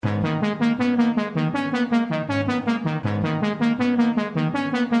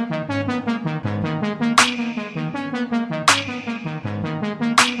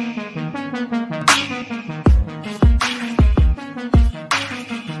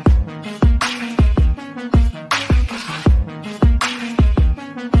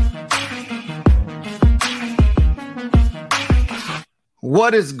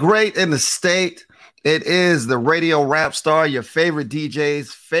What is great in the state? It is the radio rap star, your favorite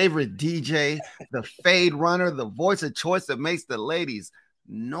DJ's favorite DJ, the fade runner, the voice of choice that makes the ladies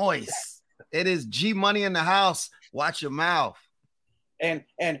noise. It is G Money in the house. Watch your mouth. And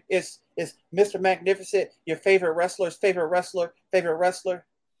it's Mr. Magnificent, your favorite wrestler's favorite wrestler.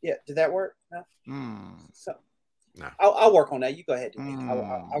 Yeah, did that work? No. So, no. I'll work on that. You go ahead.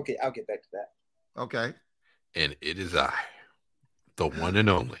 I'll get back to that. Okay. And it is I, the one and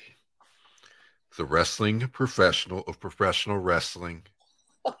only, the wrestling professional of professional wrestling.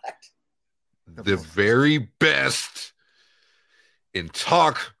 What? The very best in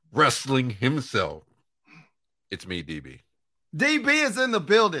talk wrestling himself. It's me, DB. DB is in the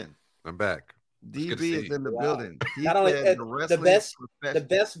building. I'm back. DB is in the building. Not only the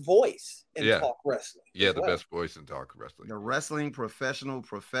best voice in talk wrestling. Yeah, the best voice in talk wrestling. The wrestling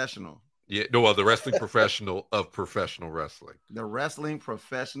professional. Yeah, no, well, the wrestling professional of professional wrestling. The wrestling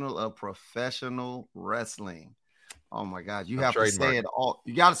professional of professional wrestling. Oh my God, you have to say it all.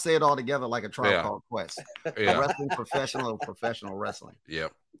 You got to say it all together like a Tribe Called Quest. Yeah. Wrestling professional of professional wrestling.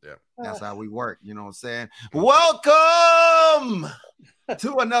 Yep. That's how we work. You know what I'm saying? Welcome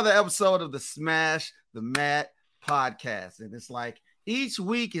to another episode of the Smash the Mat podcast, and it's like each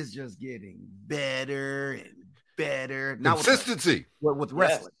week is just getting better and better. Consistency with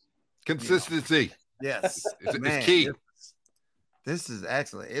wrestling. Consistency. Yes. It's key. This is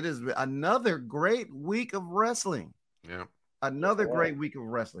excellent. It is another great week of wrestling. Yeah. Another great week of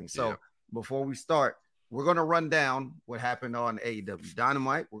wrestling. So before we start, we're going to run down what happened on AEW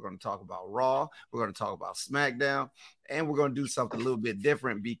Dynamite. We're going to talk about Raw. We're going to talk about SmackDown. And we're going to do something a little bit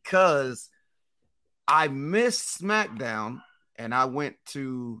different because I missed SmackDown and I went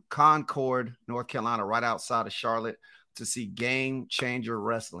to Concord, North Carolina, right outside of Charlotte to see Game Changer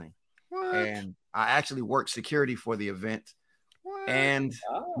Wrestling. What? And I actually worked security for the event. What? And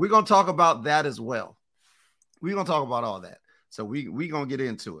we're going to talk about that as well. We're going to talk about all that. So we're going to get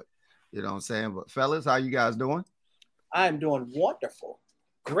into it. You know what I'm saying? But fellas, how you guys doing? I'm doing wonderful.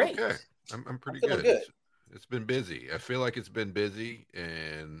 Great. Okay. I'm pretty good. It's been busy. I feel like it's been busy,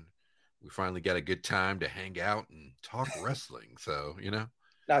 and we finally got a good time to hang out and talk wrestling. So, you know.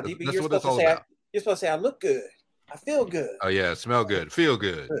 Now, DB, you're supposed to say, I look good. I feel good. Oh, yeah. Smell good. Feel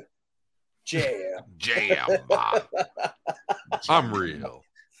good. Jam. I'm real.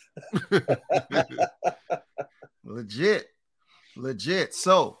 Legit.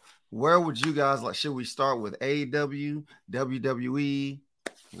 So, where would you guys like? Should we start with AEW, WWE?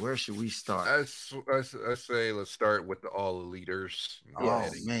 Where should we start? I say let's start with the All Eliters. Oh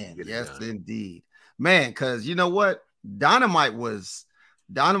man, yes indeed, man. Because you know what, Dynamite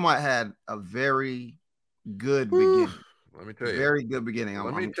had a very good beginning. Let me tell you, very good beginning.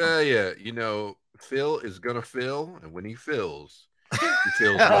 Let me tell you, you know, Phil is gonna fill, and when he fills. He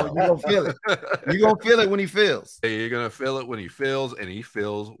feels well. You're gonna feel it. You're gonna feel it when he feels. Hey, you're gonna feel it when he feels, and he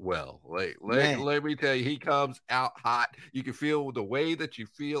feels well. Let me tell you, he comes out hot. You can feel the way that you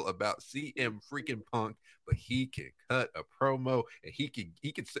feel about CM freaking Punk, but he can cut a promo, and he can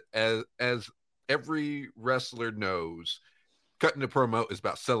as every wrestler knows. Cutting the promo is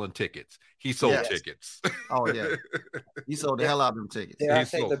about selling tickets. He sold tickets. Oh, yeah. He sold the hell out of them tickets. Dare I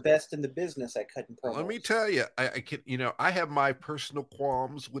say the best in the business at cutting promos. Let me tell you, I have my personal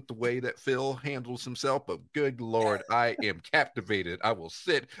qualms with the way that Phil handles himself, but good Lord, I am captivated. I will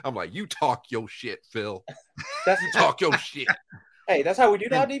sit. I'm like, you talk your shit, Phil. You talk your shit. Hey, that's how we do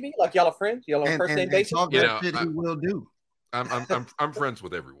now, DB? Like y'all are friends? Y'all on first name basis? Talk that shit he will do. I'm friends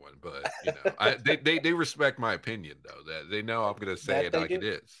with everyone, but you know, they respect my opinion though. That they know I'm gonna say it like it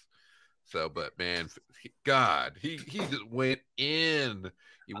is. So, but man, God, he just went in.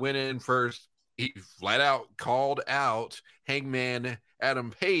 He went in first. He flat out called out Hangman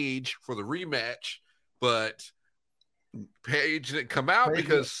Adam Page for the rematch, but Page didn't come out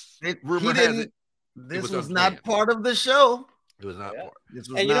because rumor has it. This was not part of the show. It was not part. This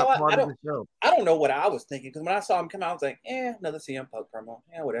was not part of the show. I don't know what I was thinking because when I saw him come out, I was like, another CM Punk promo.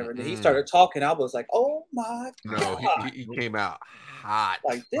 Yeah, whatever. And then he started talking. I was like, oh my God. No, he came out hot.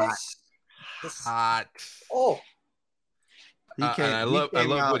 Like this. Hot. Oh. I love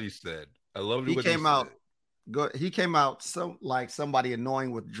what he said. I love what he came out. He came out like somebody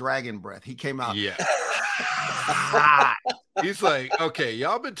annoying with dragon breath. He came out. Yeah. Hot. He's like, okay,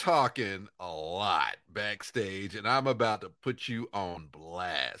 y'all been talking a lot backstage, and I'm about to put you on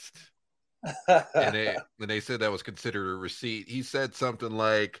blast. and they said that was considered a receipt. He said something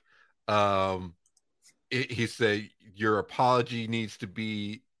like, he said your apology needs to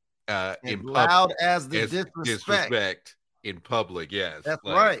be in loud as the disrespect in public. Yes, that's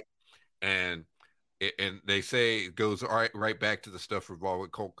right. And and they say it goes right back to the stuff involved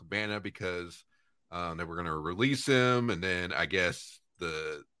with Colt Cabana because they were going to release him, and then I guess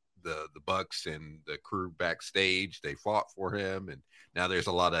the Bucks and the crew backstage, they fought for him, and now there's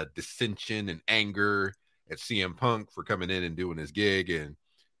a lot of dissension and anger at CM Punk for coming in and doing his gig, and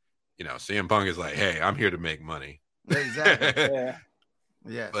CM Punk is like, hey, I'm here to make money. Exactly. Yeah.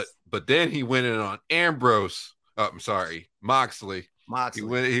 Yes. But then he went in on Ambrose. I'm sorry, Moxley.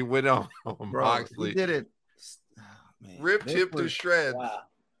 He went on Moxley. He did it. Ripped him to shreds. Wow.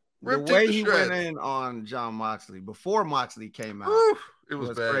 The way he went in on Jon Moxley before Moxley came out, it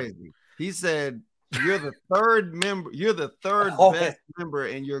was bad. Crazy. He said, "You're the third member. You're the third best member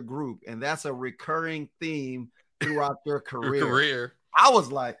in your group, and that's a recurring theme throughout your career." I was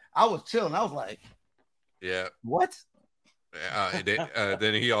chilling. I was like, "Yeah, what?"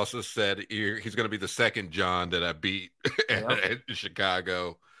 Then he also said he's going to be the second John that I beat at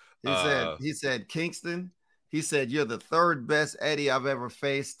Chicago. He said Kingston. He said, "You're the third best Eddie I've ever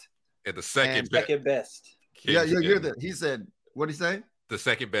faced." At the second best. Kingston. Yeah, you're the. He said, "What did he say?" The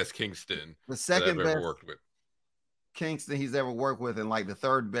second best Kingston. The second best ever worked with. Kingston he's ever worked with, and like the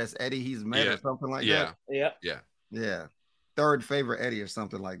third best Eddie he's met, or something like that. Yeah. Third favorite Eddie or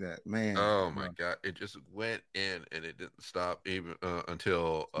something like that. Man. Oh my God. It just went in and it didn't stop even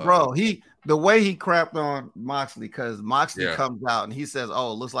until the way he crapped on Moxley, because Moxley comes out and he says,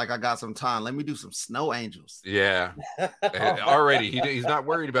 "Oh, looks like I got some time. Let me do some snow angels." Yeah. Already he's not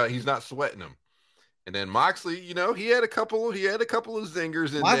worried about it. He's not sweating them. And then Moxley, he had a couple of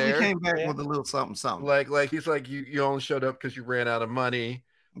zingers in Moxley there. Moxley came back with a little something. Like he's like, you only showed up because you ran out of money.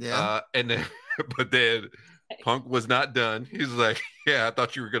 Yeah. But then Punk was not done. He's like, "Yeah, I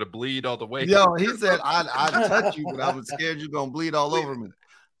thought you were gonna bleed all the way." Yo, he said, "I'd touch you, but I was scared you're gonna bleed all over me."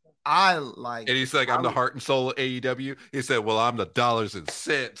 And he's like, "I'm the heart and soul of AEW." He said, "Well, I'm the dollars and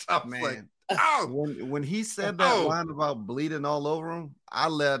cents." I was like, "Oh!" When he said that line about bleeding all over him, I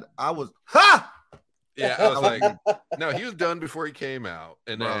was ha. Yeah, I was like, no, he was done before he came out,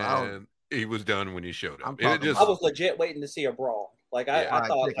 and then he was done when he showed up. I was legit waiting to see a brawl. Like I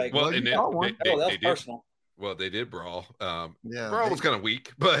thought, like, that was personal. Well, they did brawl. Brawl was kind of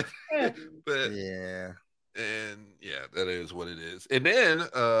weak, but yeah. And yeah, that is what it is. And then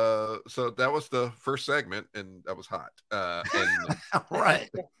so that was the first segment, and that was hot. And right.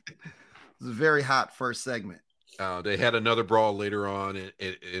 It was a very hot first segment. They had another brawl later on,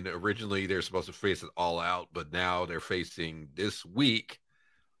 and originally they're supposed to face it All Out, but now they're facing this week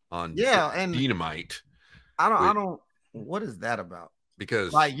on and Dynamite. I don't. What is that about?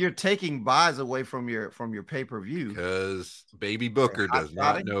 Because like you're taking buys away from your pay-per-view. Because Baby Booker does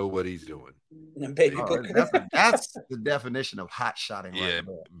not know what he's doing. Baby Booker. That's the definition of hot shotting. Yeah, right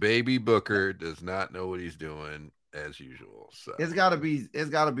there. Baby Booker does not know what he's doing as usual. So it's gotta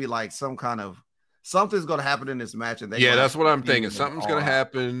be like some kind of something's gonna happen in this match. And that's what I'm thinking. Something's gonna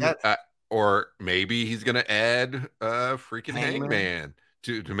happen, or maybe he's gonna add freaking Hangman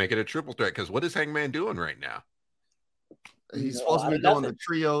to make it a triple threat. Because what is Hangman doing right now? He's supposed to be doing the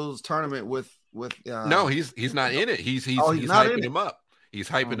trios tournament with no, he's not in it. He's hyping him up. He's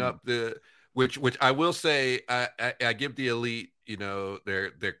hyping up the which I will say I give the Elite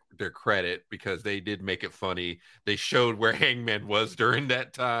their credit, because they did make it funny. They showed where Hangman was during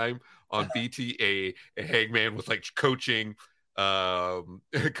that time on BTA, and Hangman was like coaching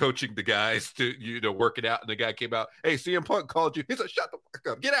the guys to work it out, and the guy came out, "Hey, CM Punk called you." He said, "Shut the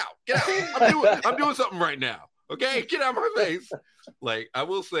fuck up, get out. I'm doing something right now. Okay, get out of my face." Like, I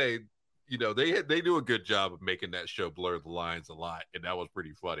will say, they do a good job of making that show blur the lines a lot, and that was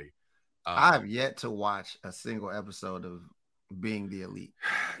pretty funny. I have yet to watch a single episode of Being the Elite.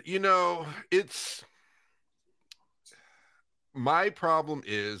 It's my problem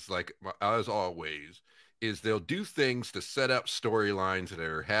is, like, as always, is they'll do things to set up storylines that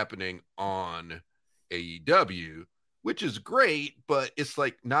are happening on AEW, which is great, but it's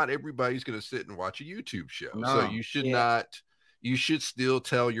like not everybody's going to sit and watch a YouTube show. No. So you should not. You should still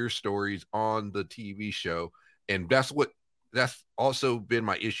tell your stories on the TV show, and that's also been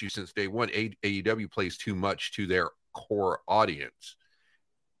my issue since day one. AEW plays too much to their core audience,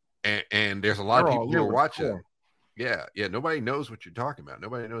 and there's a lot of people who are watching. Cool. Yeah, nobody knows what you're talking about.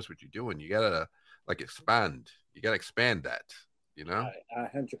 Nobody knows what you're doing. You gotta expand. You gotta expand that. I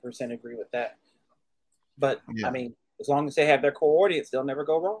 100% agree with that. But I mean, as long as they have their core audience, they'll never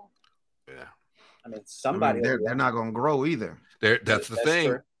go wrong. Yeah. I mean, somebody they're not going to grow either. That's the thing.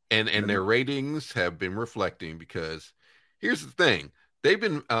 True. And their ratings have been reflecting, because here's the thing. They've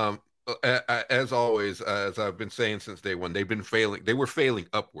been as always, as I've been saying since day one, they've been failing. They were failing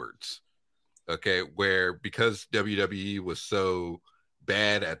upwards. Okay, where because WWE was so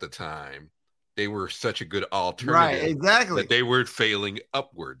bad at the time, they were such a good alternative, right? Exactly. that they were failing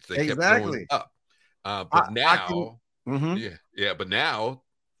upwards. They kept going up. But but now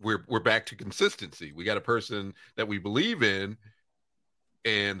we're back to consistency. We got a person that we believe in,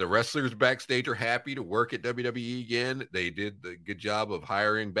 and the wrestlers backstage are happy to work at WWE again. They did the good job of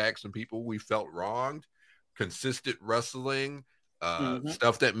hiring back some people we felt wronged. Consistent wrestling,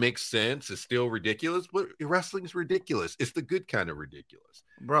 stuff that makes sense is still ridiculous, but wrestling is ridiculous. It's the good kind of ridiculous,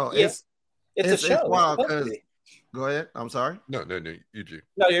 bro. It's a show. It's wild because, go ahead. I'm sorry. No, you do.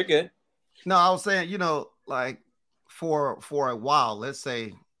 No, you're good. No, I was saying, like for a while, let's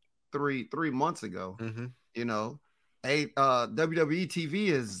say 3 months ago, WWE TV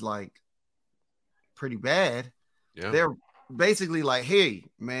is like pretty bad. Yeah, they're basically like, hey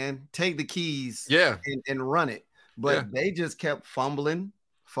man, take the keys, and run it. But they just kept fumbling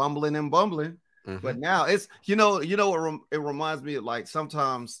and bumbling. But now it's it reminds me of, like,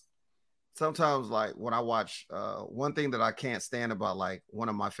 sometimes like when I watch one thing that I can't stand about, like, one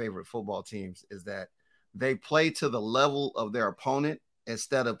of my favorite football teams is that they play to the level of their opponent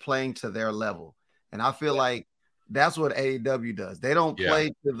instead of playing to their level. And I feel like that's what AEW does. They don't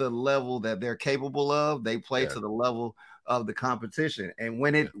play to the level that they're capable of. They play to the level of the competition. And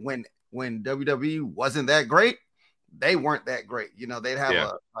when when WWE wasn't that great, they weren't that great. They'd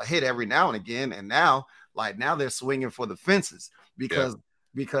have a hit every now and again. And now they're swinging for the fences because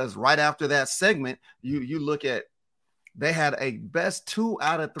right after that segment, you look at, they had a best 2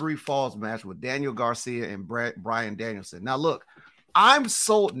 out of 3 falls match with Daniel Garcia and Bryan Danielson. Now look, I'm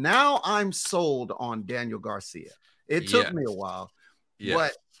sold on Daniel Garcia. It took me a while,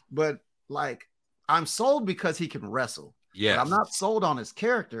 but like, I'm sold because he can wrestle. Yeah, I'm not sold on his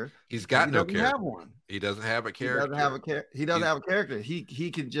character. He's got no character. Have one. He doesn't have a character. He doesn't have a character.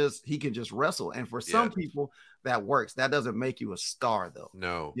 He can just wrestle. And for some people that works. That doesn't make you a star, though.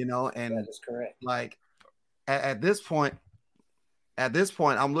 No, and that is correct. Like at this point,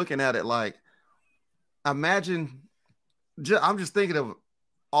 I'm looking at it like, imagine. I'm just thinking of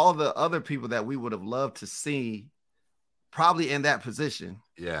all the other people that we would have loved to see, probably in that position.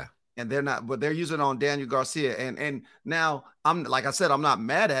 Yeah. And they're not, but they're using it on Daniel Garcia. And now I'm not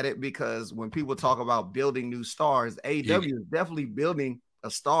mad at it, because when people talk about building new stars, AEW is definitely building a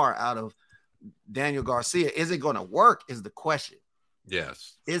star out of Daniel Garcia. Is it going to work is the question.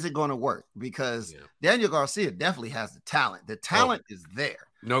 Yes. Is it going to work? Because Daniel Garcia definitely has the talent. The talent is there.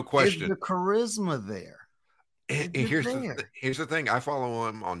 No question. Is the charisma there? And here's the thing. I follow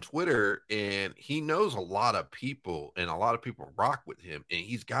him on Twitter, and he knows a lot of people, and a lot of people rock with him, and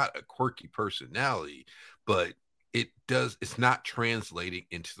he's got a quirky personality, but it's not translating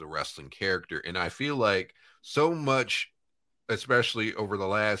into the wrestling character. And I feel like so much, especially over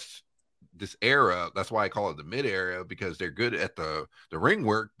this era, that's why I call it the mid era, because they're good at the ring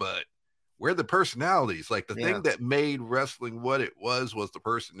work, but where the personalities, like the thing that made wrestling what it was the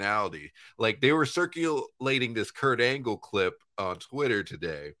personality. Like, they were circulating this Kurt Angle clip on Twitter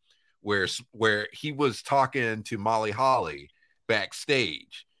today where he was talking to Molly Holly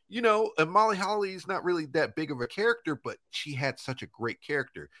backstage, and Molly Holly is not really that big of a character, but she had such a great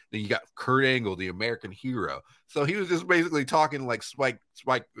character. Then you got Kurt Angle, the American hero. So he was just basically talking like Spike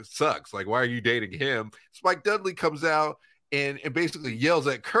sucks. Like, why are you dating him? Spike Dudley comes out and basically yells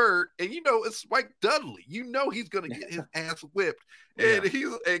at Kurt, and it's Spike Dudley. He's gonna get his ass whipped, and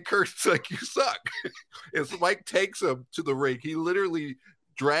Kurt's like, "You suck." And Spike takes him to the ring. He literally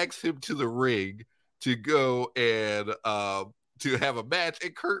drags him to the ring to go and to have a match,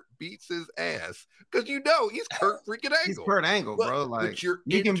 and Kurt beats his ass because he's Kurt freaking Angle. He's Kurt Angle, bro. Like, you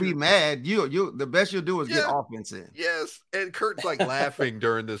can be mad. You the best you'll do is get offense in. Yes, and Kurt's like laughing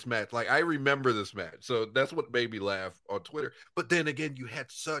during this match. Like, I remember this match, so that's what made me laugh on Twitter. But then again, you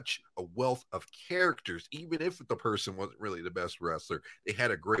had such a wealth of characters. Even if the person wasn't really the best wrestler, they had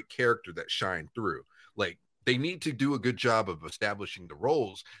a great character that shined through. Like, they need to do a good job of establishing the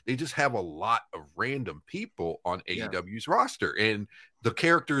roles. They just have a lot of random people on AEW's roster, and the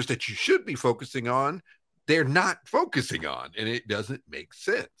characters that you should be focusing on, they're not focusing on, and it doesn't make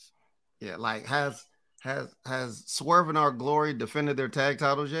sense. Yeah, like, has Swerve and Our Glory defended their tag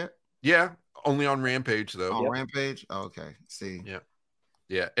titles yet? Yeah, only on Rampage though. On Rampage, okay. See,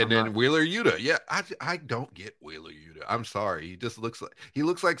 yeah, and then Wheeler Yuta. Yeah, I don't get Wheeler Yuta. I'm sorry. He just looks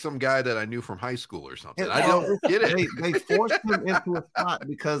like some guy that I knew from high school or something. I don't get it. They forced him into a spot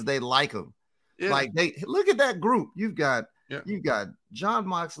because they like him. Yeah. Like, they look at that group. You've got Jon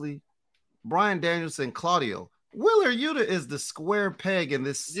Moxley, Bryan Danielson, Claudio. Wheeler Yuta is the square peg in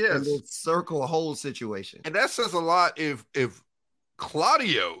this circle hole situation. And that says a lot if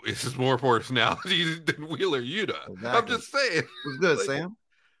Claudio is more personality than Wheeler Yuta. Exactly. I'm just saying. It's good, Sam.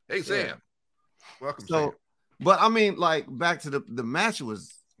 Hey, Sam. Welcome. So, but I mean, like back to the match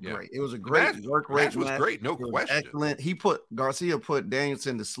was great. It was a great work rate match. Was great, no question. Excellent. Garcia put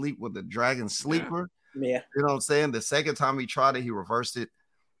Danielson to sleep with the Dragon Sleeper. Yeah. You know what I'm saying? The second time he tried it, he reversed it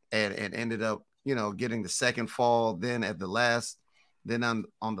and ended up, getting the second fall. Then on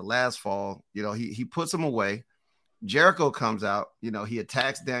the last fall, he puts him away. Jericho comes out, he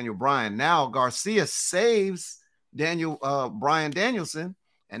attacks Daniel Bryan. Now Garcia saves Bryan Danielson.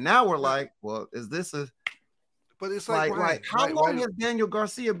 And now we're like, well, is this a But it's how long has Daniel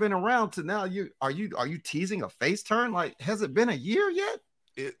Garcia been around to now? Are you teasing a face turn? Like, has it been a year yet?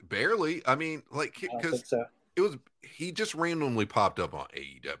 It barely. I mean, because he just randomly popped up on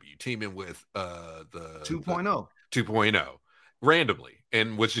AEW, teaming with the 2.0 randomly,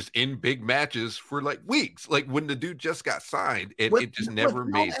 and was just in big matches for like weeks. Like when the dude just got signed, and it just never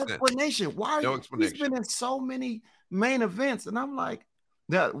made sense. Why? No explanation. He's been in so many main events, and I'm like.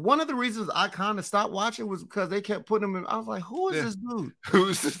 One of the reasons I kind of stopped watching was because they kept putting him in. I was like, who is this dude?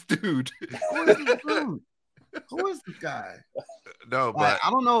 Who's this dude? Who is this dude? Who is this guy? No, but I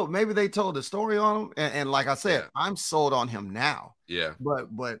don't know. Maybe they told the story on him. And like I said, I'm sold on him now. Yeah.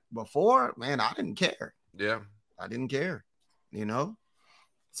 But before, man, I didn't care. Yeah. I didn't care,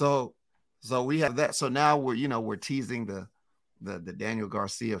 So we have that. So now we're teasing the Daniel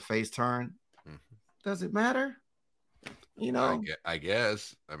Garcia face turn. Mm-hmm. Does it matter? I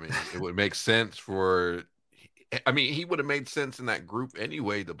guess. I mean, it would make sense for. I mean, he would have made sense in that group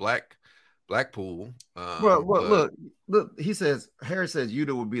anyway. The Blackpool. Look. He says Harry says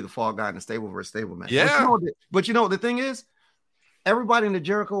Yuta would be the fall guy in the stable versus stable match. Yeah. But the thing is, everybody in the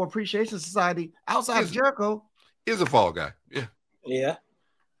Jericho Appreciation Society outside of Jericho is a fall guy. Yeah. Yeah.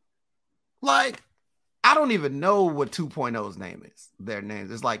 Like. I don't even know what 2.0's name is. Their names.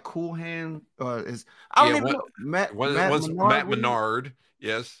 It's like Cool Hand, or is I don't even know. Matt Menard.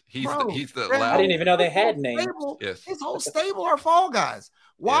 Yes, he's the. I didn't even know they had names. Yes, his whole stable are fall guys.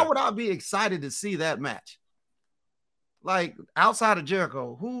 Why would I be excited to see that match? Like outside of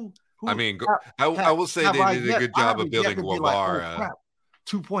Jericho, who I mean, I will say they did a good job of building Guevara. Like,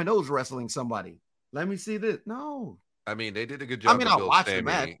 2.0's wrestling somebody. Let me see this. No. I mean, they did a good job. I mean, I'll watch the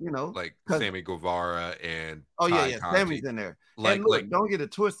match, like Sammy Guevara and Sammy's in there. And look, don't get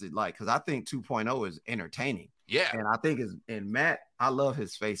it twisted, because I think 2.0 is entertaining. Yeah, and I think Matt, I love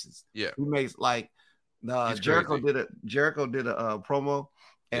his faces. Yeah, he makes Jericho did a promo,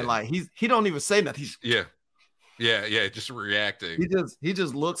 and he don't even say nothing. He's just reacting. He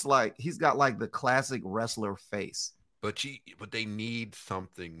just looks like he's got like the classic wrestler face. But they need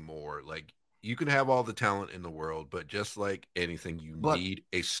something more. Like, you can have all the talent in the world, but just like anything, you need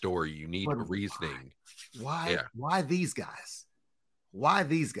a story. You need reasoning. Why? Yeah. Why these guys? Why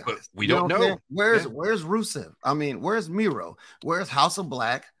these guys? But we don't know. Where's Rusev? I mean, where's Miro? Where's House of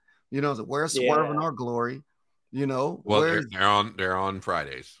Black? Where's Swerve in Our Glory? Well, they're on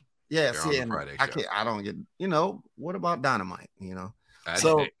Fridays. Yeah, I don't get. What about Dynamite?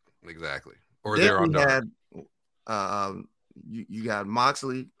 Exactly. Or they're on Dark. You got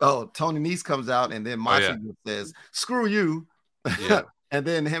Moxley. Oh, Tony Nese comes out, and then Moxley says, "Screw you." Yeah. And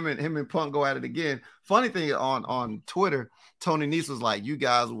then him and Punk go at it again. Funny thing on Twitter, Tony Nese was like, "You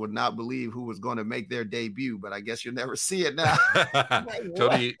guys would not believe who was going to make their debut, but I guess you'll never see it now."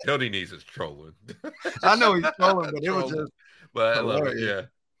 Tony Nese is trolling. I know he's trolling, but it was just. But I love it. Yeah.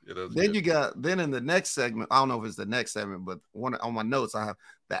 Then in the next segment, I don't know if it's the next segment, but on my notes I have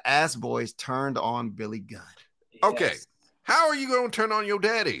the Ass Boys turned on Billy Gunn. Okay. Yes. How are you going to turn on your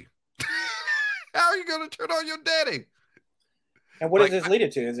daddy? How are you going to turn on your daddy? And what is this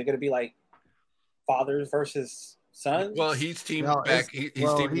leading to? Is it going to be like fathers versus sons? Well, he's teamed back. He's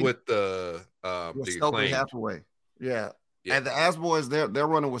teamed with the Stokely Hathaway. Yeah. And the Ass Boys, they're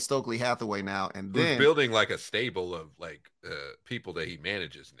running with Stokely Hathaway now, and then building like a stable of people that he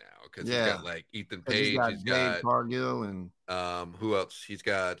manages now, because he's got like Ethan Page, he's got Cargill, and who else? He's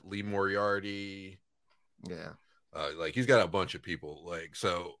got Lee Moriarty. Yeah. He's got a bunch of people,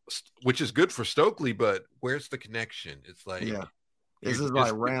 which is good for Stokely, but where's the connection? It's like, this is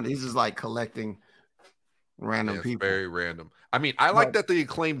like random. He's just like collecting random people. Very random. I mean, I like that the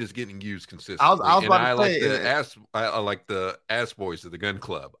Acclaimed is getting used consistently. I like the Ass Boys of the Gun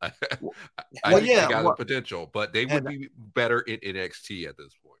Club. I think they got the potential, but they would be better in NXT at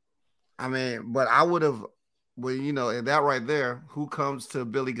this point. I mean, but I would have, and that right there, who comes to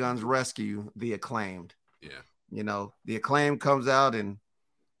Billy Gunn's rescue? The Acclaimed. Yeah. The Acclaim comes out and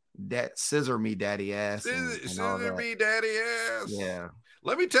that scissor me daddy ass. Scissor me daddy ass. Yeah.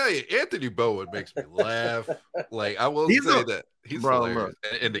 Let me tell you, Anthony Bowen makes me laugh. I will say that he's hilarious.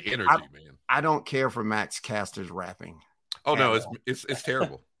 And the energy, man. I don't care for Max Caster's rapping. Oh no, it's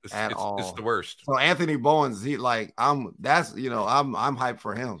terrible. at all. It's the worst. So Anthony Bowens, I'm hyped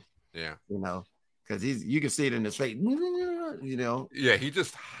for him. Yeah. Because you can see it in his face. Yeah, he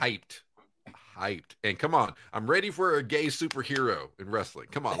just hyped. And come on, I'm ready for a gay superhero in wrestling.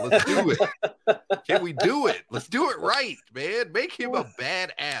 Come on, let's do it. Can we do it? Let's do it right, man. Make him a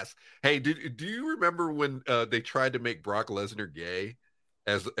badass. Hey, do you remember when they tried to make Brock Lesnar gay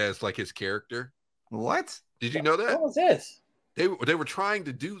as like his character? What? Did you know that? What was this? They were trying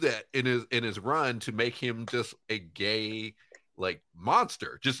to do that in his run to make him just a gay like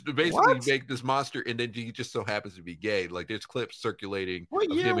monster, just to basically make this monster, and then he just so happens to be gay. Like there's clips circulating.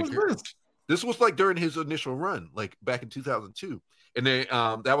 What year was this? This was like during his initial run, like back in 2002, and they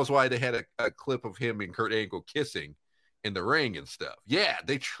that was why they had a clip of him and Kurt Angle kissing in the ring and stuff. Yeah,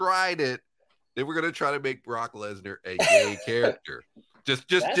 they tried it. They were gonna try to make Brock Lesnar a gay character, just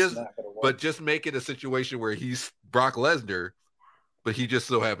make it a situation where he's Brock Lesnar, but he just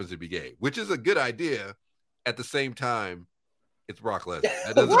so happens to be gay, which is a good idea. At the same time, it's Brock Lesnar.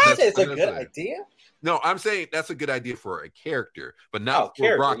 It's a good idea. No, I'm saying that's a good idea for a character, but not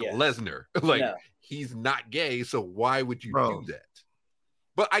for Brock Lesnar. He's not gay, so why would you do that?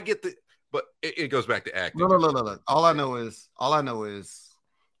 But I get but it goes back to acting. No. All I know is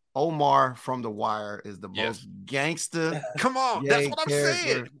Omar from The Wire is the most gangster. Come on, that's what I'm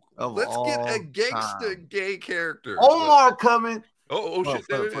saying. Let's get a gangster gay character. Omar coming. Shit!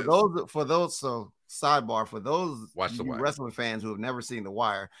 For those. So sidebar for those wrestling fans who have never seen The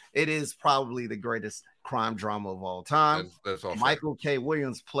Wire, it is probably the greatest crime drama of all time. That's all. Michael K.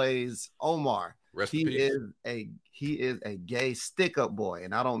 Williams plays Omar. He is a gay stick-up boy,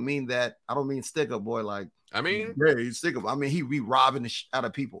 and I don't mean stick-up boy like he's stick-up. I mean he be robbing the shit out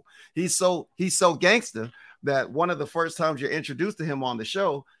of people. He's so gangster that one of the first times you're introduced to him on the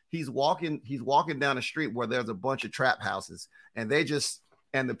show, he's walking down the street where there's a bunch of trap houses, and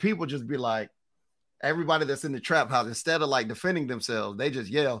the people just be like, everybody that's in the trap house, instead of like defending themselves, they just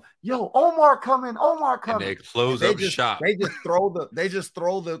yell, "Yo, Omar coming, Omar coming!" And they close up shop. They just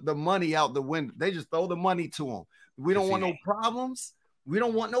throw the money out the window. They just throw the money to them. We don't want no problems. We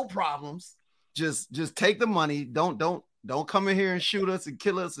don't want no problems. Just take the money. Don't come in here and shoot us and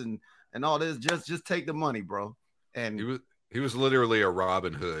kill us and all this. Just take the money, bro. And he was literally a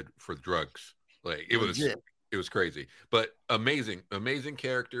Robin Hood for drugs. Like it was crazy, but amazing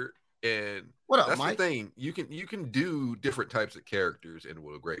character. And what up, that's Mike? The thing. You can do different types of characters and it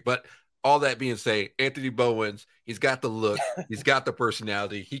will great. But all that being said, Anthony Bowens, he's got the look, he's got the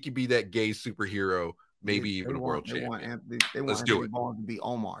personality. He could be that gay superhero, maybe even a world champion. Let's do it. Bowens to be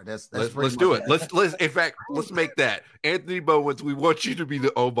Omar. Let's do it. Let's make that Anthony Bowens. We want you to be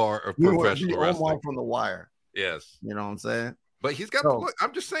the Omar of professional wrestling. Omar from The Wire. Yes, you know what I'm saying. But he's got the look.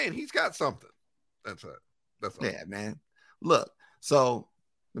 I'm just saying he's got something. That's it. That's all. Yeah, man. Look, so.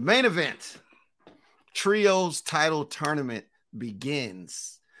 The main event, Trios title tournament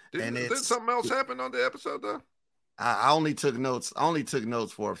begins. Did something else happen on the episode though? I only took notes.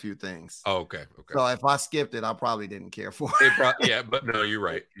 For a few things. Oh, okay. So if I skipped it, I probably didn't care for it. But no, you're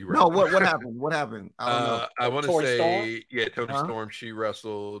right. No, what happened? What happened? I don't know. I want to say, Toni Storm. She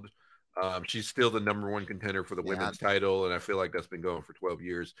wrestled. She's still the number one contender for the women's title, and I feel like that's been going for 12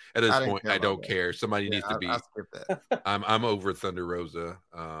 years. At this point, I don't care. Somebody needs to be. I skipped that. I'm over Thunder Rosa.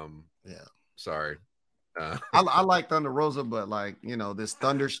 Sorry. I like Thunder Rosa, but this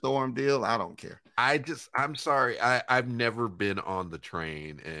Thunderstorm deal, I don't care. I'm sorry. I've never been on the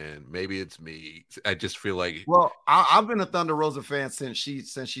train, and maybe it's me. I just feel like. Well, I've been a Thunder Rosa fan since she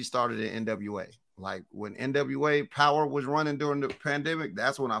started in NWA. Like when NWA Power was running during the pandemic,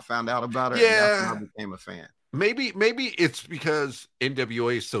 that's when I found out about her. Yeah, and that's when I became a fan. Maybe it's because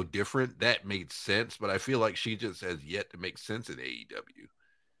NWA is so different that made sense, but I feel like she just has yet to make sense in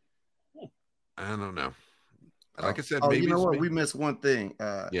AEW. I don't know. Like I said, maybe you know what? We missed one thing.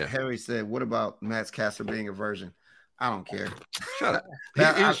 Harry said, "What about Max Caster being a virgin?" I don't care. Shut up.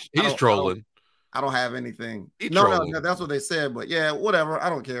 He's trolling. I don't have anything. No, that's what they said. But yeah, whatever. I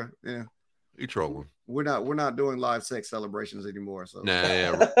don't care. Yeah. You trolling. We're not doing live sex celebrations anymore. So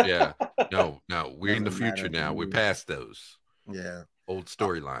yeah. No. We're in the future now. We're past those. Yeah. Old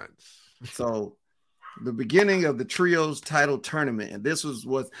storylines. So the beginning of the Trios title tournament, and this was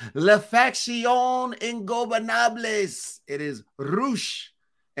La Facción Ingobernables. It is Rush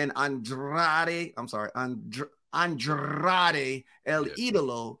and Andrade. I'm sorry, Andrade El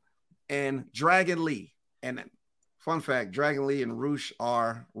Idolo and Dragon Lee. And fun fact, Dragon Lee and Rush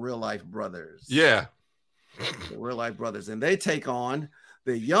are real life brothers. Yeah. Real life brothers. And they take on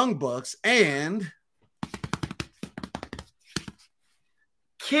the Young Bucks and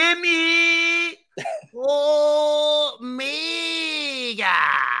Kenny Omega.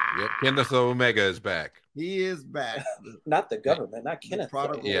 Kenneth Omega is back. He is back. Not the government, not Kenneth.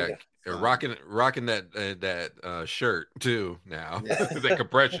 Yeah, rocking that shirt too now. Yeah. The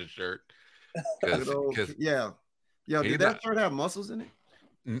compression shirt. Yeah. Yo, did that shirt have muscles in it?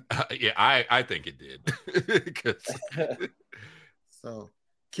 Yeah, I think it did. So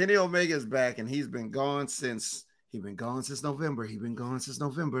Kenny Omega is back, and he's been gone since November. He's been gone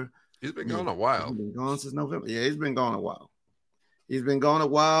a while. He's been gone since November. Yeah, he's been gone a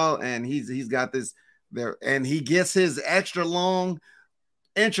while. And he's got this there, and he gets his extra long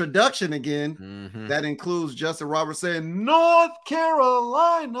introduction again. Mm-hmm. That includes Justin Roberts saying North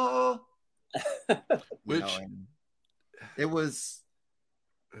Carolina. Which it was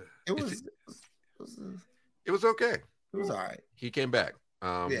okay. It was all right. He came back.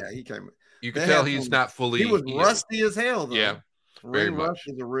 He came. You can tell he's not fully. He was rusty as hell, though. Yeah, very much. Rust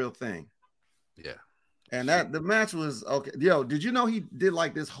is a real thing. Yeah, and the match was okay. Yo, did you know he did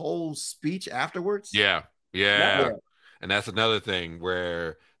like this whole speech afterwards? Yeah. And that's another thing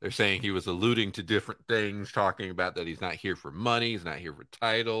where they're saying he was alluding to different things, talking about that he's not here for money, he's not here for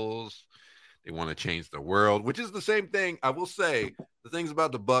titles. They want to change the world, which is the same thing. I will say the things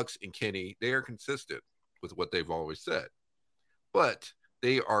about the Bucks and Kenny, they are consistent with what they've always said, but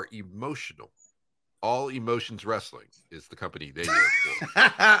they are emotional. All Emotions Wrestling is the company they work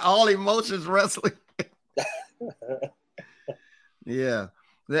for. All Emotions Wrestling. Yeah.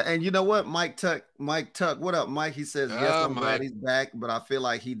 And you know what? Mike Tuck, what up, Mike? He says, yes, I'm glad he's back, but I feel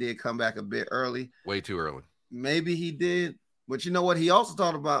like he did come back a bit early. Way too early. Maybe he did. But you know what? He also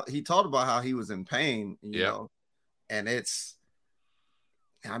talked about how he was in pain, you know, and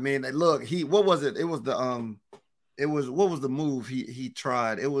look, what was it? It was what was the move he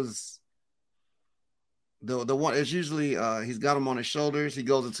tried? It was the one. It's usually he's got him on his shoulders. He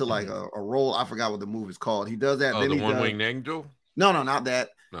goes into like a roll. I forgot what the move is called. He does that. Oh, then the one-winged angel? No, not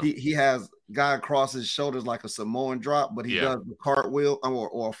that. No. He has guy across his shoulders like a Samoan drop, but he does the cartwheel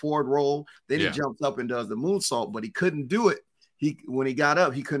or a forward roll. Then he jumps up and does the moonsault, but he couldn't do it. When he got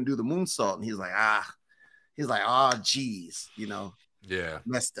up, he couldn't do the moonsault, and he's like, geez, you know,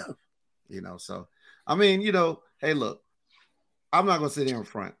 messed up, you know. So, I mean, you know, hey, look, I'm not gonna sit here in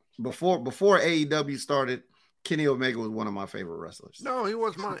front. Before AEW started, Kenny Omega was one of my favorite wrestlers. No, he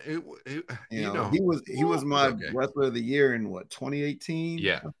was my, he was my wrestler of the year in 2018.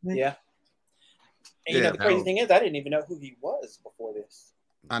 Yeah. And you know, the crazy thing is, I didn't even know who he was before this.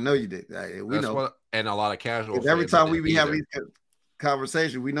 I know you did. We know, and a lot of casual. Every time we be having these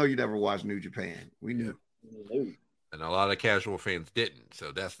conversations, we know you never watched New Japan. We knew. And a lot of casual fans didn't.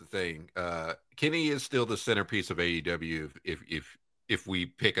 So that's the thing. Kenny is still the centerpiece of AEW. If we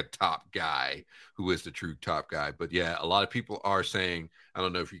pick a top guy who is the true top guy, but yeah, a lot of people are saying, I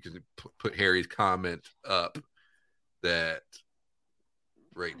don't know if you can put Harry's comment up, that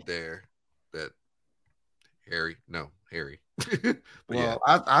right there, that Harry. Well,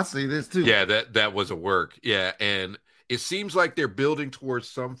 I see this too. Yeah, that was a work. Yeah, and it seems like they're building towards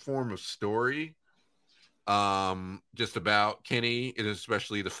some form of story, just about Kenny, and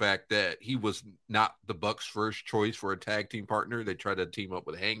especially the fact that he was not the Bucks' first choice for a tag team partner. They tried to team up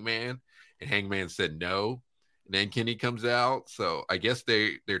with Hangman, and Hangman said no. And then Kenny comes out, so I guess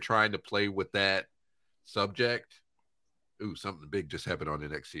they're trying to play with that subject. Ooh, something big just happened on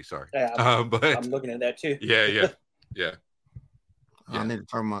NXT. Sorry, but I'm looking at that too. Yeah. I need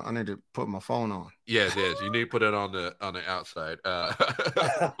to put my phone on. Yes. You need to put it on the outside.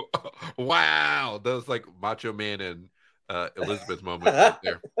 Wow, that was like Macho Man and Elizabeth moment right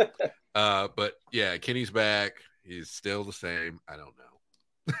there. But yeah, Kenny's back. He's still the same. I don't know.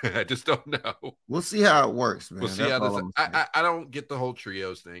 I just don't know. We'll see how it works, man. We'll see how this. I don't get the whole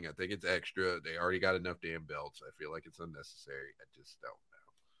trios thing. I think it's extra. They already got enough damn belts. I feel like it's unnecessary. I just don't know.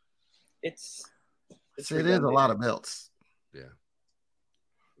 It is a lot of belts. Yeah.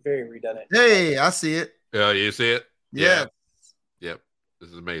 Very redundant. Hey, I see it. Oh, you see it? Yeah. Yep.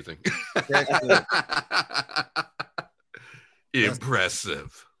 This is amazing.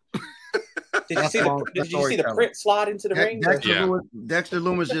 Impressive. Did you see the print slide into the ring? Dexter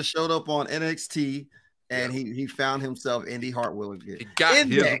Lumis just showed up on NXT, and he found himself Indy Hartwell again. He got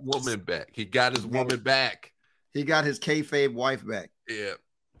his woman back. He got his woman back. He got his kayfabe wife back. Yeah,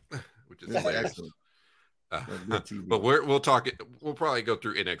 which is excellent. But we'll talk it. We'll probably go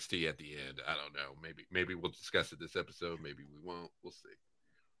through NXT at the end. I don't know. Maybe we'll discuss it this episode. Maybe we won't. We'll see.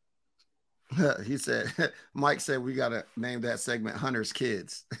 He said, Mike said we got to name that segment Hunter's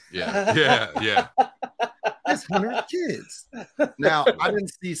Kids. Yeah. It's Hunter's Kids. Now, I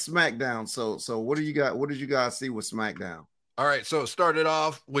didn't see SmackDown. So what do you got? What did you guys see with SmackDown? All right. So it started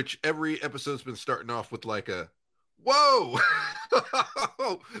off, which every episode's been starting off with like a, whoa.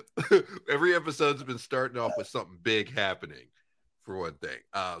 Every episode's been starting off with something big happening, for one thing.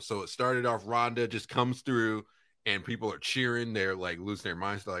 So it started off, Ronda just comes through and people are cheering. They're like losing their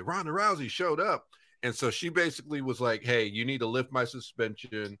minds. They're like, Ronda Rousey showed up. And so she basically was like, hey, you need to lift my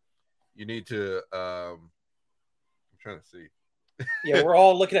suspension. You need to, I'm trying to see. Yeah, we're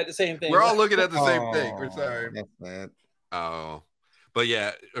all looking at the same thing. We're all looking at the same thing. We're sorry. That's bad. Oh, but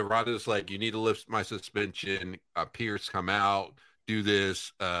yeah, Ronda's like, you need to lift my suspension. Pierce, come out, do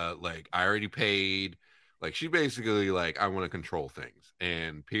this. Like, I already paid. Like, she basically like, I want to control things.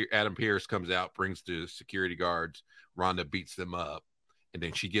 And Adam Pierce comes out, brings the security guards. Ronda beats them up, and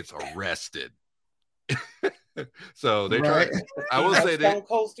then she gets arrested. So they try. I will say Stone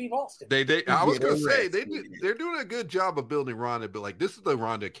Cold Steve Austin. I was gonna say they're doing a good job of building Ronda, but like this is the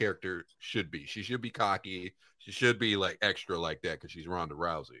Ronda character should be. She should be cocky. She should be like extra like that because she's Ronda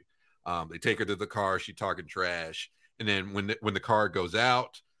Rousey. They take her to the car. She talking trash, and then when the car goes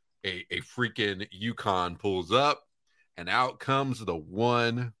out, a freaking Yukon pulls up, and out comes the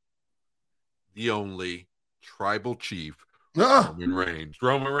one, the only tribal chief, Roman Reigns.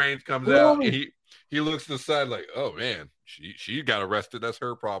 Roman Reigns comes out, and he looks to the side like, oh man, she got arrested. That's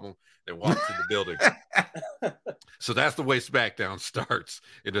her problem. And walks in the building. So that's the way SmackDown starts.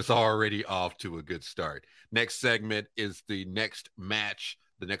 And it's already off to a good start. Next segment is the next match,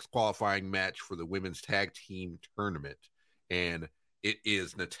 the next qualifying match for the women's tag team tournament. And it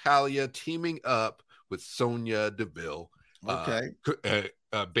is Natalya teaming up with Sonya Deville. Okay.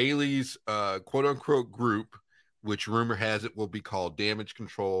 Bayley's quote unquote group, which rumor has it will be called Damage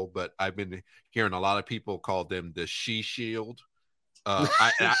Control, but I've been hearing a lot of people call them the She Shield.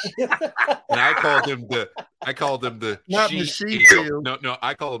 I call them the Not She the She Shield. No,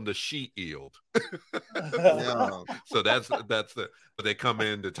 I call them the She Shield. No. So that's the. But they come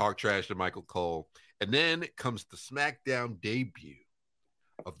in to talk trash to Michael Cole, and then comes the SmackDown debut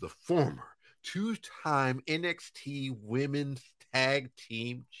of the former two-time NXT Women's Tag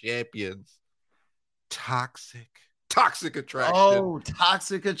Team Champions. Toxic Attraction. Oh,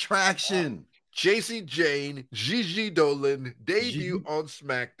 Toxic Attraction. Jacy Jayne, Gigi Dolan debut on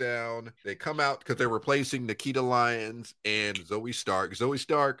SmackDown. They come out because they're replacing Nikita Lyons and Zoe Stark. Zoe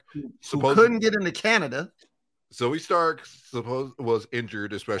Stark who couldn't get into Canada. Zoe Stark was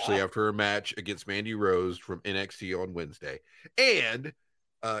injured, especially after a match against Mandy Rose from NXT on Wednesday. And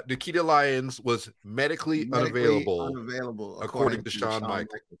Nikita Lyons was medically unavailable according to Shawn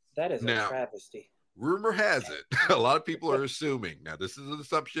Michaels. That is a travesty. Rumor has it, a lot of people are assuming. Now, this is an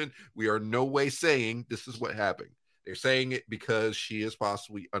assumption. We are no way saying this is what happened. They're saying it because she is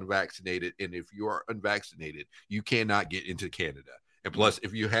possibly unvaccinated. And if you are unvaccinated, you cannot get into Canada. And plus,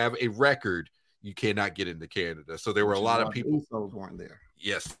 if you have a record, you cannot get into Canada. So there were a lot of people. Those weren't there.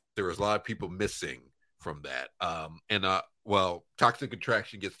 Yes, there was a lot of people missing from that. Well, Toxic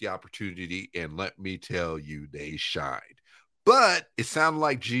Attraction gets the opportunity. And let me tell you, they shined. But it sounded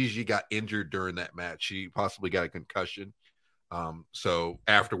like Gigi got injured during that match. She possibly got a concussion. So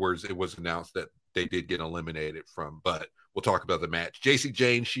afterwards, it was announced that they did get eliminated from. But we'll talk about the match. Jacy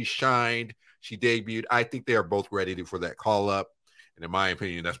Jayne, she shined. She debuted. I think they are both ready for that call up. And in my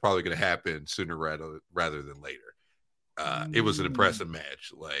opinion, that's probably going to happen sooner rather than later. It was an impressive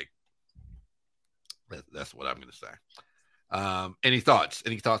match. Like, that's what I'm going to say. Any thoughts?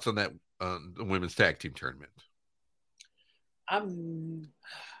 Any thoughts on that the women's tag team tournament? I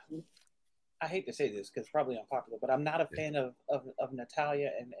hate to say this because it's probably unpopular, but I'm not a fan of Natalya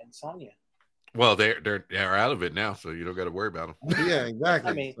and Sonya. Well, they're out of it now, so you don't got to worry about them. Yeah,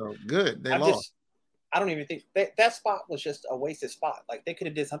 exactly. I mean, so good. They lost. I don't even think that spot was just a wasted spot. Like they could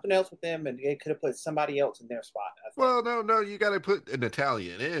have did something else with them, and they could have put somebody else in their spot. Well, no, you got to put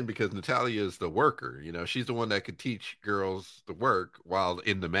Natalya in because Natalya is the worker. You know, she's the one that could teach girls to work while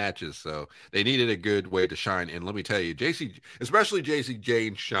in the matches. So they needed a good way to shine. And let me tell you, especially Jacy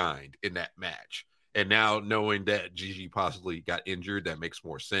Jayne shined in that match. And now knowing that Gigi possibly got injured, that makes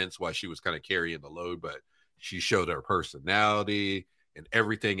more sense why she was kind of carrying the load. But she showed her personality and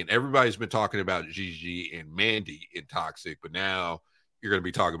everything, and everybody's been talking about Gigi and Mandy in Toxic, but now you're going to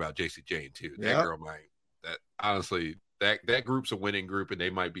be talking about Jacy Jayne too. That girl honestly, that group's a winning group, and they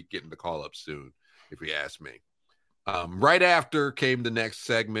might be getting the call up soon, if you ask me. Right after came the next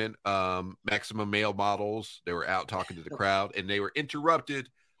segment, Maximum Male Models. They were out talking to the crowd, and they were interrupted.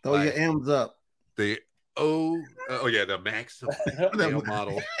 Throw your M's up. The Maximum Male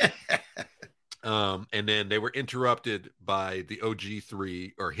Model. And then they were interrupted by the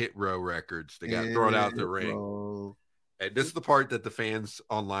OG3 or Hit Row Records. They got thrown out the ring. And this is the part that the fans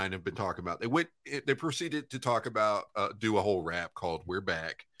online have been talking about. They proceeded to talk about, do a whole rap called We're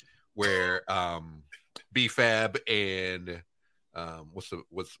Back, where B-Fab and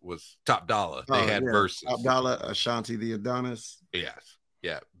what's Top Dollar? They had verses. Top Dollar, Ashanti the Adonis. Yes,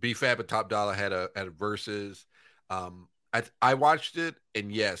 yeah. B-Fab and Top Dollar had a verses. I watched it,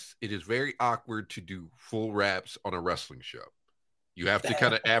 and yes, it is very awkward to do full raps on a wrestling show. You have to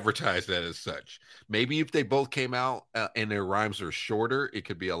kind of advertise that as such. Maybe if they both came out and their rhymes are shorter, it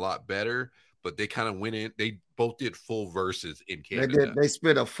could be a lot better. But they kind of went in. They both did full verses in Canada. They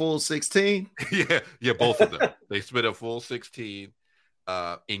spit a full 16. yeah, both of them. They spit a full 16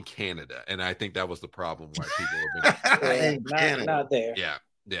 in Canada, and I think that was the problem why people have been not there. Yeah.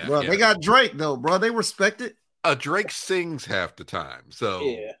 Bro, they got Drake though, bro. They respect it. Drake sings half the time,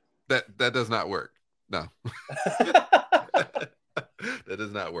 so that does not work. No. That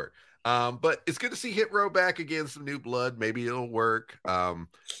does not work. But it's good to see Hit Row back again, some new blood. Maybe it'll work.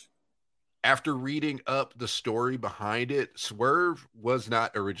 After reading up the story behind it, Swerve was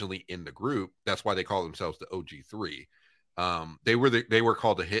not originally in the group. That's why they call themselves the OG3. They were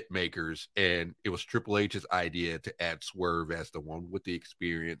called the Hitmakers, and it was Triple H's idea to add Swerve as the one with the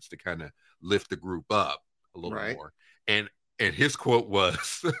experience to kind of lift the group up a little more. And his quote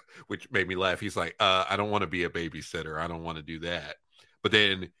was, which made me laugh. He's like, I don't want to be a babysitter. I don't want to do that. But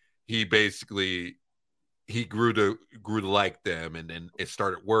then he basically grew to like them, and then it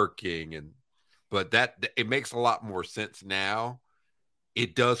started working. But it makes a lot more sense now.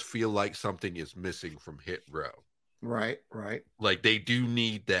 It does feel like something is missing from Hit Row. Right. Like they do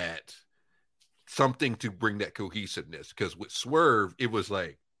need that something to bring that cohesiveness. Because with Swerve, it was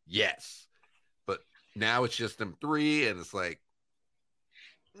like, yes. But now it's just them three, and it's like,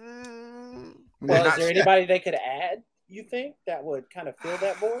 well, is there anybody they could add, you think, that would kind of fill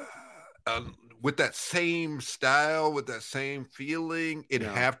that void? With that same style, with that same feeling, it'd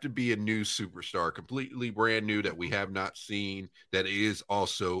have to be a new superstar, completely brand new that we have not seen, that is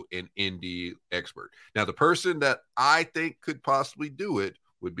also an indie expert. Now, the person that I think could possibly do it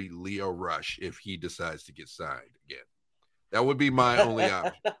would be Leo Rush if he decides to get signed again. That would be my only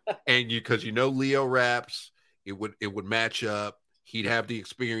option. And because Leo raps, it would match up. He'd have the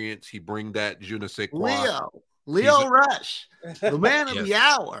experience. He'd bring that je ne sais quoi. Leo Rush, the man of the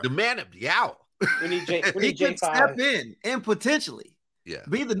hour. The man of the hour. We need J5. He could step in and potentially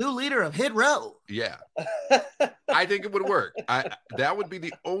be the new leader of Hit Row. Yeah. I think it would work. That would be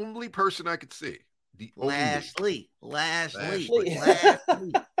the only person I could see. Lashley.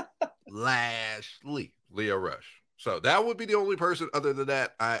 Leo Rush. So that would be the only person. Other than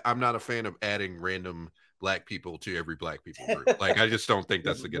that, I'm not a fan of adding random black people to every black people group. Like, I just don't think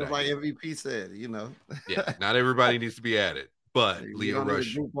that's a good idea. Like MVP said, Yeah, not everybody needs to be added, but Leo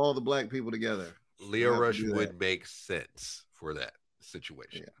Rush. Group all the black people together. Leo Rush would make sense for that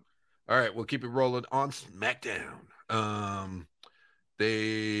situation. Yeah. All right, we'll keep it rolling on SmackDown.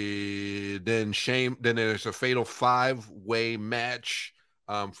 Then there's a fatal 5-way match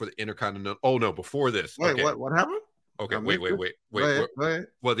for the Intercontinental. Oh no, before this. Wait, what happened? Okay, wait. Go ahead.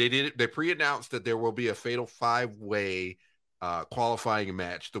 Well, they pre-announced that there will be a fatal 5-way qualifying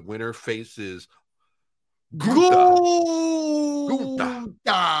match. The winner faces Gunther.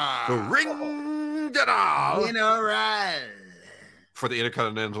 The Ring General for the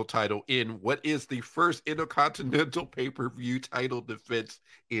Intercontinental title in what is the first Intercontinental pay-per-view title defense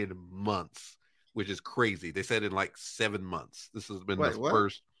in months, which is crazy. They said in like 7 months. This has been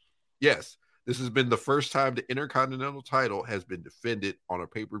first. Yes. This has been the first time the Intercontinental title has been defended on a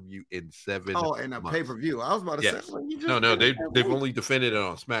pay-per-view in 7 months. Oh, in a pay-per-view. I was about to say. No, they've only defended it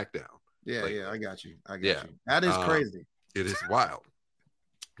on SmackDown. Yeah, I got you. That is crazy. It is wild.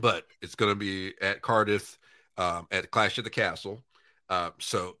 But it's going to be at Cardiff at Clash at the Castle.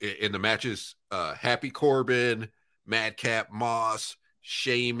 So in the matches, Happy Corbin, Madcap Moss,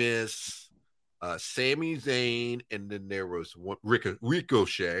 Sheamus, Sami Zayn, and then there was one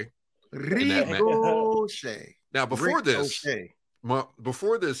Ricochet. Now, before this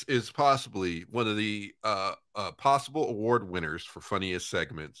is possibly one of the possible award winners for funniest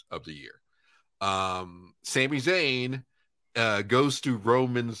segments of the year. Sami Zayn goes to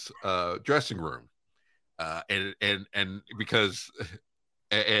Roman's dressing room, and because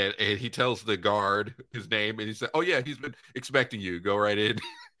and he tells the guard his name, and he said, "Oh yeah, he's been expecting you. Go right in."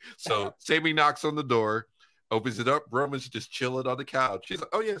 So Sami knocks on the door. Opens it up. Roman's just chilling on the couch. She's like,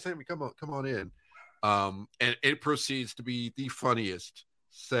 "Oh yeah, Sami, come on in." And it proceeds to be the funniest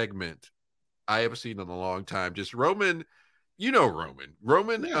segment I have seen in a long time. Just Roman, Roman.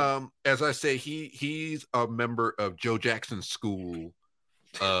 Roman, as I say, he's a member of Joe Jackson's school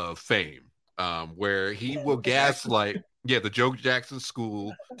of fame, where he will gaslight. Yeah, the Joe Jackson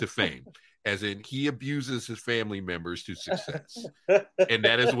school to fame. as in he abuses his family members to success. And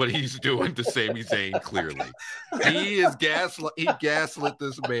that is what he's doing to Sami Zayn, clearly. He gaslit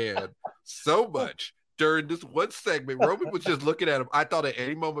this man so much during this one segment. Roman was just looking at him. I thought at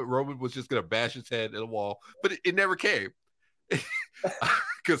any moment Roman was just going to bash his head in the wall, but it never came.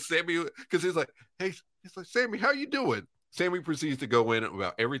 Because he's like, hey, he's like, Sami, how you doing? Sami proceeds to go in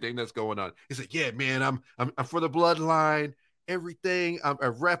about everything that's going on. He's like, yeah, man, I'm for the bloodline, everything. I'm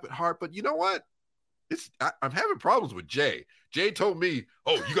a rep at heart, but you know what? I'm having problems with Jay. Jay told me,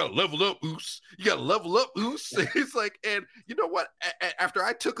 oh, you got to level up, Oos. You got to level up, Oos. He's like, and you know what? After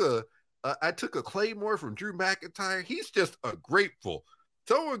I took a Claymore from Drew McIntyre, he's just ungrateful.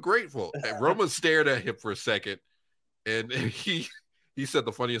 So ungrateful. And Roman stared at him for a second, and he said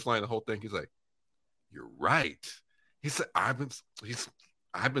the funniest line of the whole thing. He's like, you're right. He said, I've been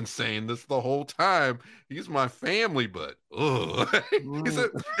saying this the whole time. He's my family, but he said,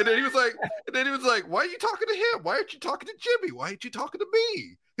 and then he was like, why are you talking to him? Why aren't you talking to Jimmy? Why aren't you talking to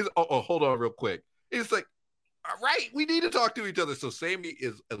me? He's like, oh, hold on real quick. He's like, all right, we need to talk to each other. So Sami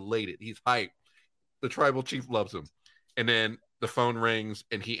is elated. He's hyped. The tribal chief loves him. And then the phone rings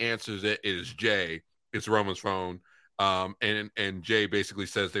and he answers it. It is Jay. It's Roman's phone. And Jay basically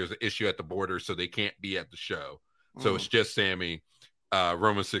says there's an issue at the border, so they can't be at the show. So it's just Sami.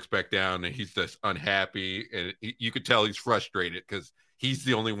 Roman sits back down, and he's just unhappy, and you could tell he's frustrated because he's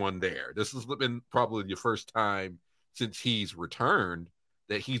the only one there. This has been probably the first time since he's returned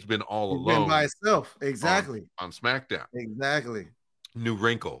that he's been all alone, by himself. Exactly. On SmackDown. Exactly. New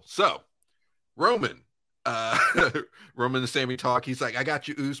wrinkle. So Roman and Sami talk. He's like, I got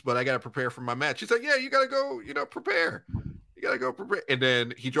you, Oos, but I got to prepare for my match. He's like, yeah, you got to go, prepare. You got to go prepare. And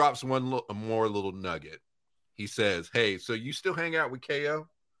then he drops one more little nugget. He says, hey, so you still hang out with KO?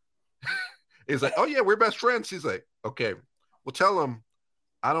 He's like, oh, yeah, we're best friends. He's like, okay, well, tell him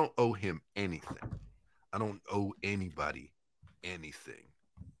I don't owe him anything. I don't owe anybody anything.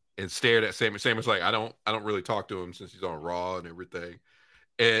 And stared at Sami. Sami's like, I don't really talk to him since he's on Raw and everything.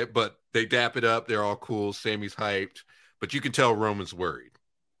 But they dap it up. They're all cool. Sami's hyped. But you can tell Roman's worried.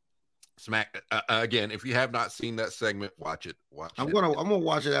 Again, if you have not seen that segment, watch it. I'm gonna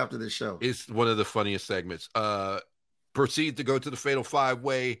watch it after this show. It's one of the funniest segments. Proceed to go to the Fatal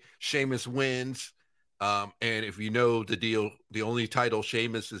 5-Way. Sheamus wins. And if you know the deal, the only title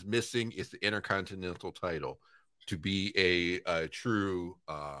Sheamus is missing is the Intercontinental title to be a true,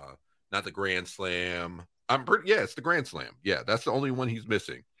 not the Grand Slam. It's the Grand Slam. Yeah, that's the only one he's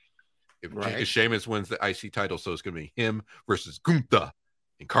missing. If Sheamus wins the IC title, so it's going to be him versus Gunther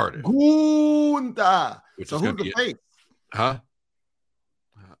in Cardiff. Gunther. So who's the face? Huh?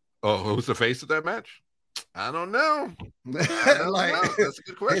 Who's the face of that match? I don't know. That's a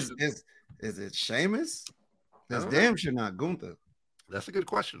good question. Is it Sheamus? That's damn sure not Gunther. That's a good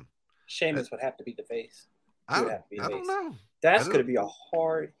question. Sheamus would have to be the face. I don't know. That's going to be a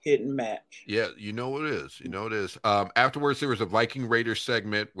hard-hitting match. Yeah, you know it is. Afterwards, there was a Viking Raiders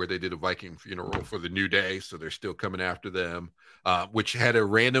segment where they did a Viking funeral for the New Day, so they're still coming after them, which had a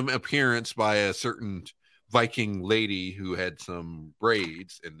random appearance by a certain Viking lady who had some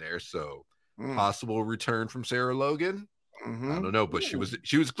braids in there, so possible return from Sarah Logan. I don't know, but she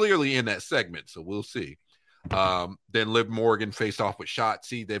was clearly in that segment, so we'll see. Then Liv Morgan faced off with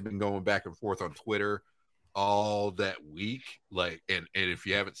Shotzi. They've been going back and forth on Twitter all that week, and if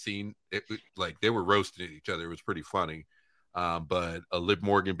you haven't seen it, they were roasting each other. It was pretty funny. But Liv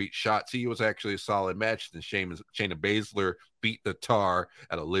Morgan beat Shotzi. It was actually a solid match. Then Shayna Baszler beat the tar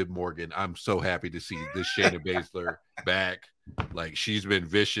out of Liv Morgan. I'm so happy to see this Shayna Baszler back. She's been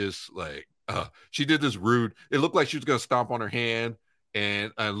vicious. She did this rude. It looked like she was gonna stomp on her hand,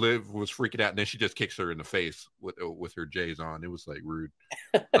 and Liv was freaking out, and then she just kicks her in the face with her J's on. It was rude.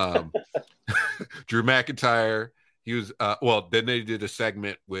 Drew McIntyre, he was then they did a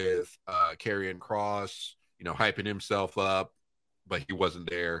segment with Karrion Kross, hyping himself up, but he wasn't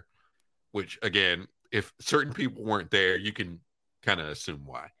there, which again, if certain people weren't there, you can kind of assume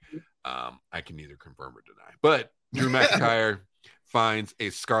why. I can neither confirm or deny, but Drew McIntyre finds a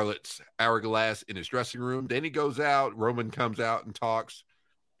Scarlett's hourglass in his dressing room. Then he goes out. Roman comes out and talks.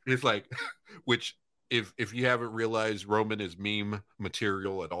 It's which if you haven't realized, Roman is meme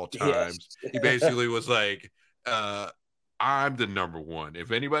material at all times. Yes. He basically was I'm the number one.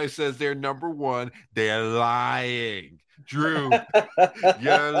 If anybody says they're number one, they're lying. Drew,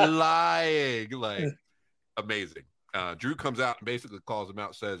 you're lying. Amazing. Drew comes out and basically calls him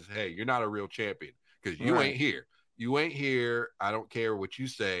out, says, hey, you're not a real champion because you ain't here. You ain't here. I don't care what you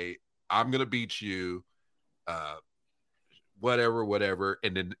say. I'm going to beat you. whatever.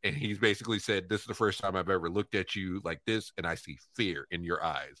 And he's basically said, this is the first time I've ever looked at you like this, and I see fear in your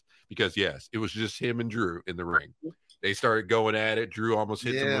eyes. Because, yes, it was just him and Drew in the ring. They started going at it. Drew almost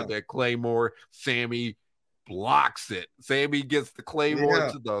hits him with that Claymore. Sammy blocks it. Sammy gets the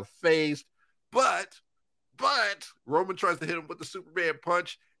Claymore to the face. But Roman tries to hit him with the Superman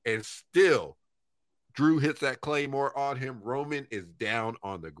punch, and still Drew hits that Claymore on him. Roman is down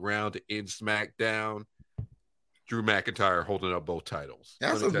on the ground to end SmackDown. Drew McIntyre holding up both titles.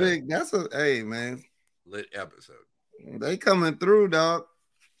 Hey, man. Lit episode. They coming through, dog.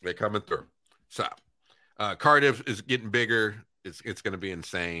 They're coming through. So, Cardiff is getting bigger. It's going to be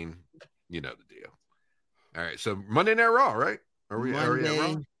insane. You know the deal. All right. So, Monday Night Raw, right? Are we at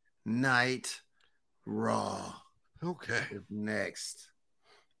Raw? Night Raw. Okay. Next.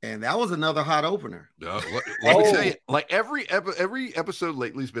 And that was another hot opener. Let me tell you, like every episode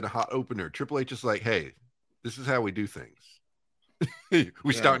lately has been a hot opener. Triple H is like, hey, this is how we do things.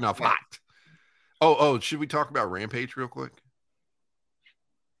 We starting off hot. Oh, should we talk about Rampage real quick?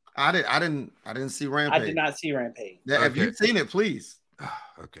 I didn't see Rampage. I did not see Rampage. Yeah, if you've seen it, please.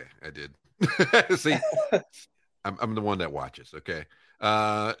 Okay, I did. See, I'm the one that watches. Okay.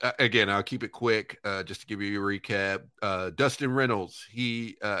 Again, I'll keep it quick. Just to give you a recap. Dustin Reynolds,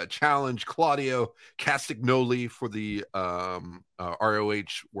 he challenged Claudio Castagnoli for the ROH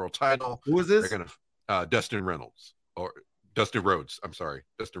World Title. Who is this? They're gonna Dustin Reynolds or Dustin Rhodes. I'm sorry,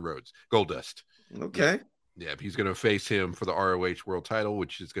 Dustin Rhodes. Goldust. Okay. Yeah, he's going to face him for the ROH World Title,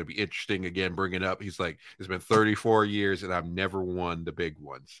 which is going to be interesting. Again, bringing up, he's like, it's been 34 years and I've never won the big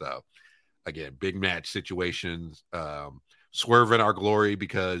one. So, again, big match situations. Swerve in our glory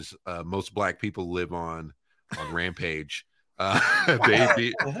because most black people live on Rampage.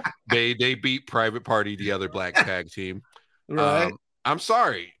 They beat Private Party, the other black tag team. Right. I'm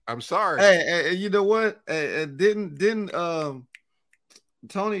sorry. Hey, you know what? Didn't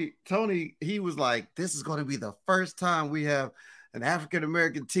Tony, he was like, this is going to be the first time we have an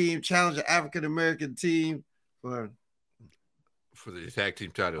African-American team challenge an African-American team for the tag team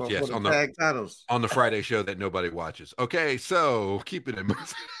titles. Yes, on the tag titles on the Friday show that nobody watches. Okay, so keep it in moving.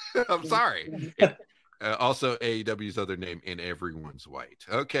 I'm sorry. Also, AEW's other name, and everyone's white.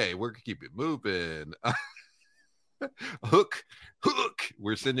 Okay, we're gonna keep it moving. Hook.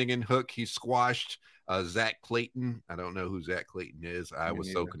 We're sending in Hook. He squashed Zach Clayton. I don't know who Zach Clayton is. I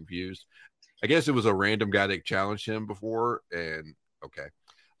was so confused. I guess it was a random guy that challenged him before. And okay.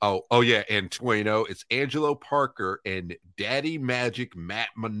 Oh yeah. And 2.0, it's Angelo Parker and Daddy Magic Matt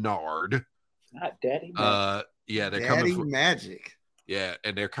Menard. Not Daddy Magic. Yeah, they're Daddy coming for Magic. Yeah,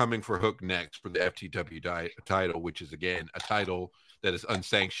 and they're coming for Hook next for the FTW title, which is again a title that is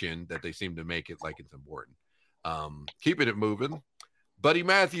unsanctioned, that they seem to make it like it's important. Keeping it moving. Buddy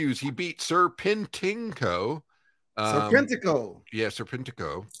Matthews, he beat Serpentico. Serpentico. Yeah,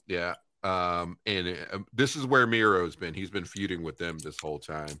 Serpentico. Yeah. And this is where Miro's been. He's been feuding with them this whole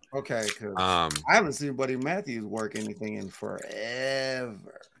time. Okay. I haven't seen Buddy Matthews work anything in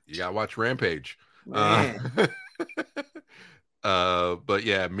forever. You gotta watch Rampage. But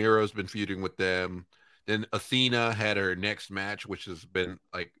yeah, Miro's been feuding with them. Then Athena had her next match, which has been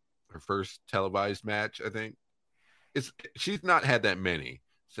like her first televised match, I think. She's not had that many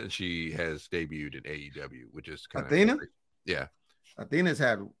since she has debuted in AEW, which is kind Athena? of yeah. Athena's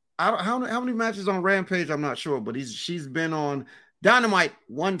had how many matches on Rampage? I'm not sure, but she's been on Dynamite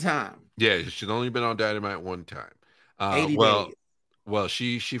one time. Yeah, she's only been on Dynamite one time. 80 days. Well,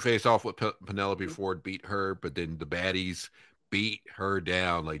 she faced off with Penelope Ford, beat her, but then the baddies beat her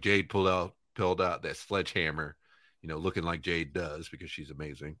down. Like Jade pulled out that sledgehammer, looking like Jade does because she's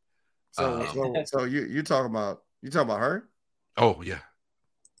amazing. So you talk about her? Oh yeah.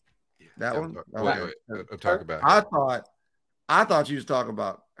 That one? Okay. I'm talking about her. I thought you was talking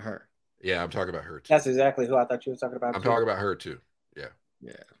about her. Yeah, I'm talking about her too. That's exactly who I thought you were talking about. I'm talking about her too. Yeah.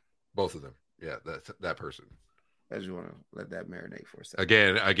 Yeah. Both of them. Yeah, that's that person. I just want to let that marinate for a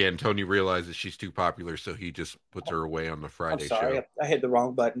second. Again, Tony realizes she's too popular, so he just puts her away on the Friday show. I hit the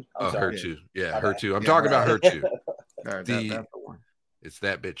wrong button. Her too. Yeah, her too. I'm talking about her too. That's the one. It's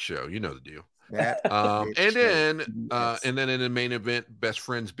that bitch show. You know the deal. And then in the main event, Best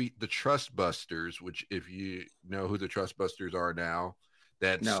Friends beat the Trust Busters, which if you know who the Trust Busters are now,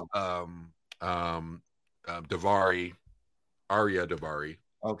 that's Daivari, Arya Daivari.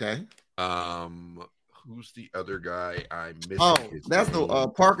 Okay. Who's the other guy I'm missing? Oh, that's the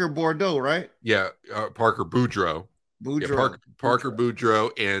Parker Bordeaux, right? Yeah, Parker Boudreaux. Boudreaux. Yeah, Parker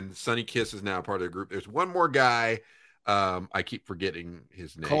Boudreaux and Sonny Kiss is now part of the group. There's one more guy. I keep forgetting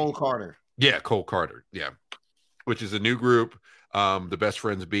his name. Cole Carter. Yeah, Cole Carter. Yeah, which is a new group. The Best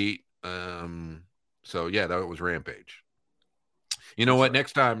Friends beat. So yeah, that was Rampage. You know what?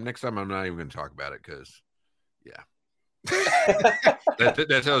 Next time, I'm not even going to talk about it because, yeah,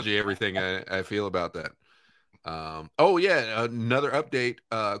 that tells you everything I feel about that. Oh yeah, another update.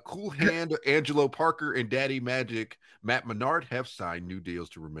 Cool Hand, Angelo Parker, and Daddy Magic Matt Menard have signed new deals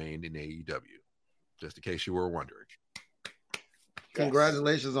to remain in AEW. Just in case you were wondering.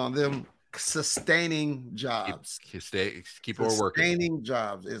 Congratulations on them sustaining jobs. Keep on working. Sustaining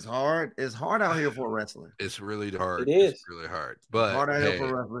jobs is hard. It's hard out here for a wrestler. It's really hard. It is. It's really hard. But hard out here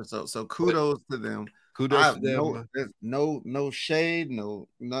for a wrestler. So kudos to them. Kudos to them. No shade, no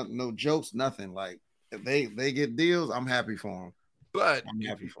jokes, nothing. Like if they get deals, I'm happy for them. But I'm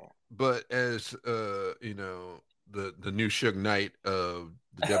happy for them. But as you know, the new Suge Knight of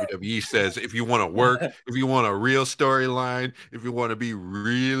the WWE says, if you want to work, if you want a real storyline, if you want to be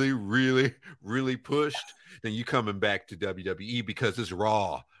really, really, really pushed, then you coming back to WWE because it's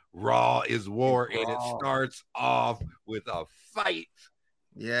Raw. Raw is war, and it starts off with a fight.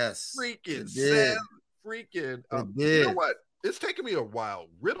 Yes, freaking Seth. Freaking. You know what? It's taken me a while.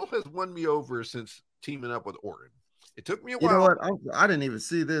 Riddle has won me over since teaming up with Orton. It took me a while. You know what? I didn't even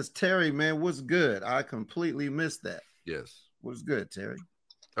see this. Terry, man, what's good? I completely missed that. Yes. What's good, Terry?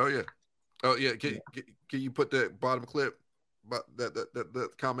 Oh yeah. Can you put that bottom clip, that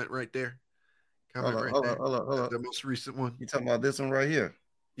comment right there? Hold on. The most recent one. You talking about this one right here?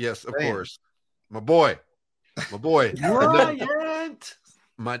 Yes, of course. My boy. Bryant.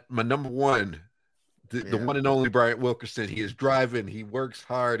 my number one. The one and only Bryant Wilkerson. He is driving. He works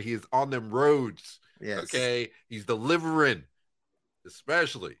hard. He is on them roads. Yes. Okay. He's delivering,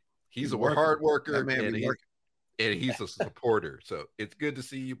 especially. He's a hard worker, and he's a supporter. So it's good to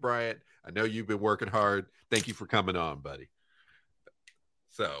see you, Bryant. I know you've been working hard. Thank you for coming on, buddy.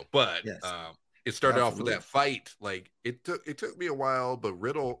 So, but it started off with that fight. Like it took me a while, but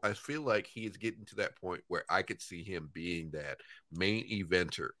Riddle, I feel like he is getting to that point where I could see him being that main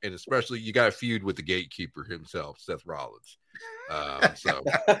eventer, and especially you got a feud with the gatekeeper himself, Seth Rollins. So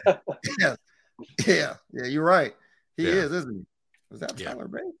yeah, you're right. He is, isn't he? Was that Tyler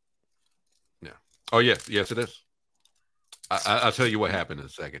Bate? Yeah. Oh yes, it is. I'll tell you what happened in a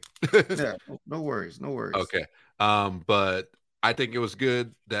second. Yeah, no worries. Okay. But I think it was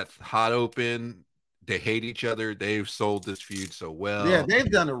good. That's hot open. They hate each other. They've sold this feud so well. Yeah, they've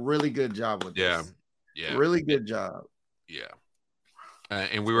done a really good job with this. Yeah. Really good job. Yeah.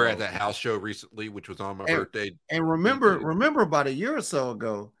 And we were at that house show recently, which was on my birthday. And remember about a year or so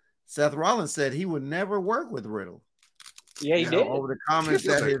ago, Seth Rollins said he would never work with Riddle. Yeah, he did. Over the comments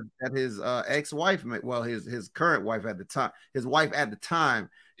that his ex-wife, well, his current wife at the time, his wife at the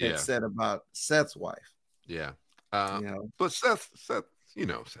time had said about Seth's wife. Yeah. But Seth, you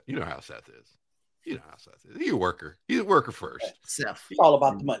know how Seth is. You know how Seth is. He's a worker. He's a worker first. Seth. It's all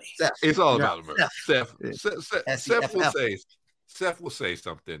about the money. It's all about the money. Seth will say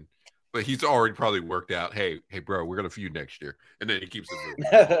something, but he's already probably worked out. Hey, bro, we're gonna feud next year, and then he keeps it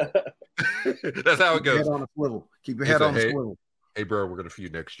moving. That's how it goes. Keep your head on the swivel. Hey, bro, we're gonna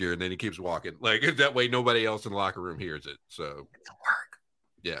feud next year, and then he keeps walking. Like that way, nobody else in the locker room hears it. So it's a work.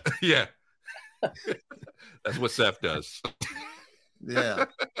 Yeah. That's what Seth does. Yeah,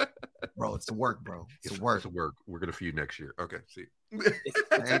 bro, it's a work, bro. It's a work. We're gonna feud next year. Okay, see.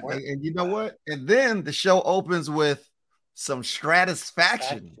 and you know what? And then the show opens with some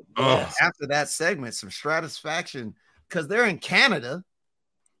Stratusfaction. After that segment, some Stratusfaction, because they're in Canada.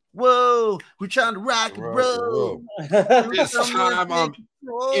 Whoa, we're trying to rock and roll. This time I'm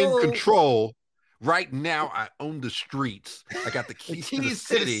in control. Right now, I own the streets. I got the keys to the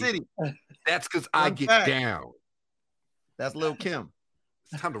city. That's because I get down. That's Lil' Kim.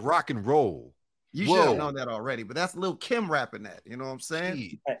 It's time to rock and roll. You should have known that already, but that's Lil' Kim rapping that. You know what I'm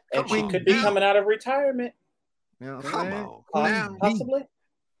saying? And she could be coming out of retirement. You know what I'm saying? Possibly.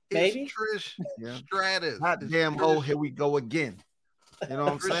 Maybe. Trish Stratus. Hot damn hole, here we go again. You know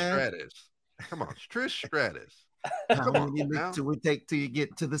what I'm saying? Stratus. Come on, Trish Stratus. How many minutes do we take till you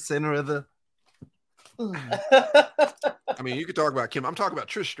get to the center of the... I mean, you could talk about Kim. I'm talking about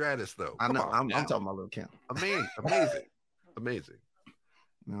Trish Stratus, though. I know. I'm talking about Lil' Kim. Amazing.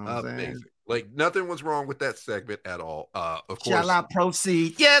 You know amazing. Like nothing was wrong with that segment at all. Of course. Shall I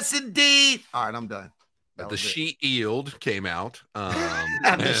proceed? Yes, indeed. All right, I'm done. The She-Eiled came out.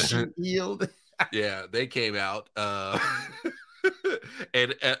 The She-Eiled. Yeah, they came out.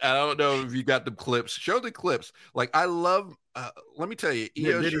 And I don't know if you got the clips. Show the clips. Like I love. Let me tell you.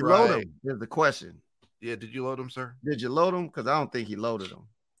 Did you load them? Here's the question. Yeah, did you load them, sir? Did you load them? Because I don't think he loaded them.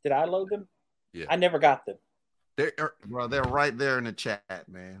 Did I load them? Yeah, I never got them. Bro, they're right there in the chat,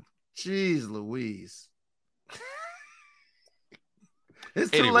 man. Jeez Louise.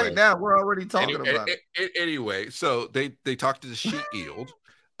 It's too late now. We're already talking about it. Anyway, so they talked to the Shield,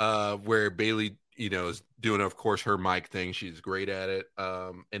 where Bayley, is doing, of course, her mic thing. She's great at it.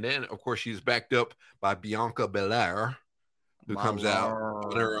 And then, of course, she's backed up by Bianca Belair, who comes out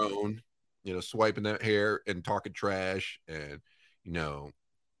on her own, swiping that hair and talking trash. And,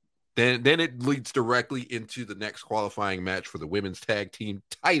 then it leads directly into the next qualifying match for the women's tag team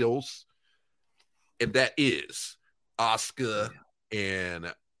titles. And that is Asuka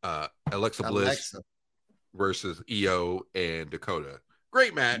and Alexa Bliss versus Io and Dakota.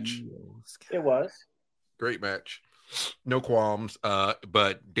 Great match. It was. Great match. No qualms.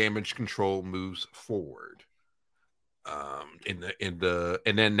 But Damage Control moves forward. And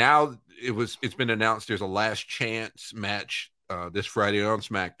then now it's been announced there's a last chance match this Friday on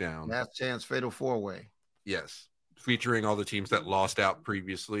SmackDown. Last chance fatal 4-way. Yes. Featuring all the teams that lost out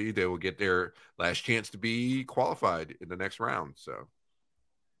previously. They will get their last chance to be qualified in the next round. So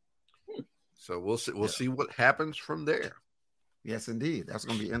we'll see what happens from there. Yes, indeed. That's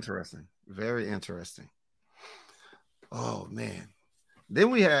going to be interesting. Very interesting. Oh man. Then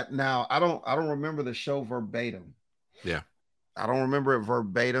we had, now I don't remember the show verbatim. Yeah. I don't remember it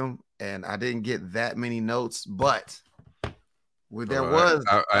verbatim, and I didn't get that many notes, but I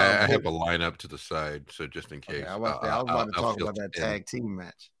have a lineup to the side, so just in case. Okay, I was about to talk about that tag team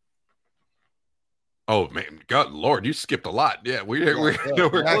match. Oh man, God, Lord, you skipped a lot. Yeah, we're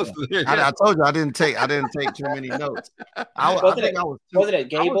close to there. I told you I didn't take too many notes. Wasn't it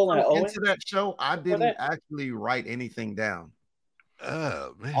Gable and Owen? Into that show, I didn't actually write anything down.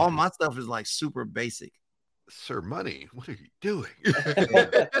 Oh man, all my stuff is like super basic. Sir Money, what are you doing?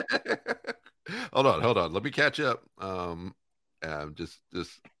 Hold on. Let me catch up. Just we'll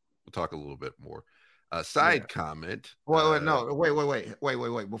talk a little bit more. Side comment.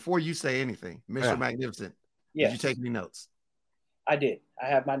 Wait. Before you say anything, Mr. Magnificent, did you take any notes? I did. I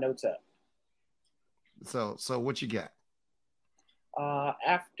have my notes up. So what you got?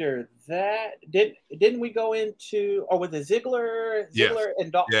 After that, didn't we go into, or with the Ziggler and Ziggler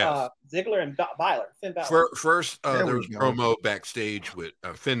and Balor? Finn Balor. First, there was promo backstage with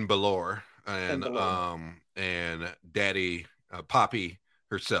Finn Balor and Daddy Poppy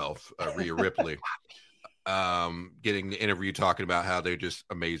herself, Rhea Ripley, getting the interview talking about how they're just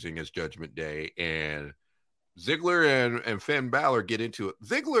amazing as Judgment Day, and Ziggler and Finn Balor get into it.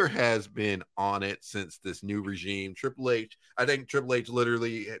 Ziggler has been on it since this new regime. I think Triple H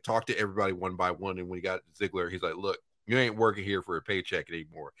literally talked to everybody one by one, and when he got Ziggler, he's like, look, you ain't working here for a paycheck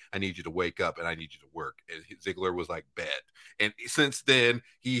anymore. I need you to wake up, and I need you to work. And Ziggler was like, bet. And since then,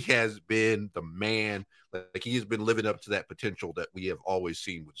 he has been the man. Like, he has been living up to that potential that we have always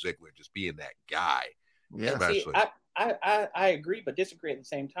seen with Ziggler, just being that guy. Yeah. See, I agree, but disagree at the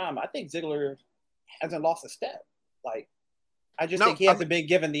same time. I think Ziggler hasn't lost a step. Like, I just think he hasn't been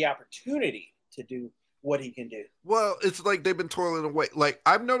given the opportunity to do what he can do. Well, it's like they've been toiling away. Like,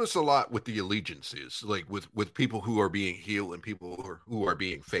 I've noticed a lot with the allegiances, like with people who are being heel and people who are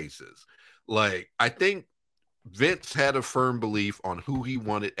being faces. Like, I think Vince had a firm belief on who he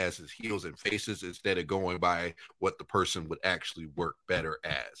wanted as his heels and faces instead of going by what the person would actually work better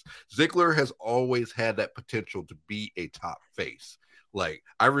as. Ziggler has always had that potential to be a top face. Like,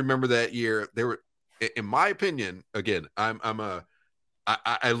 I remember that year there were, in my opinion, again, I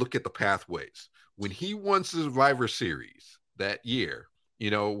look at the pathways. When he won Survivor Series that year,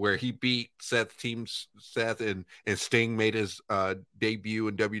 where he beat Seth and Sting made his debut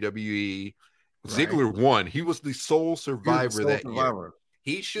in WWE. Right. Ziggler won. He was the sole survivor that year.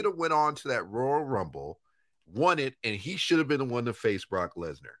 He should have went on to that Royal Rumble, won it, and he should have been the one to face Brock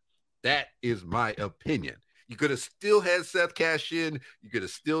Lesnar. That is my opinion. You could have still had Seth cash in. You could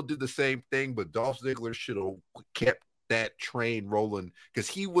have still did the same thing, but Dolph Ziggler should have kept that train rolling because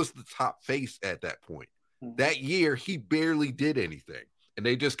he was the top face at that point. Mm-hmm. That year, he barely did anything, and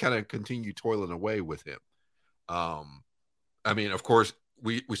they just kind of continued toiling away with him. I mean, of course,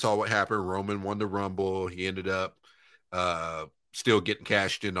 we saw what happened. Roman won the Rumble. He ended up still getting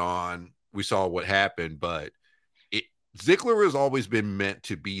cashed in on. We saw what happened, but Ziggler has always been meant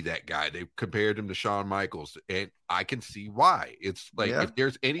to be that guy. They compared him to Shawn Michaels, and I can see why. It's like, if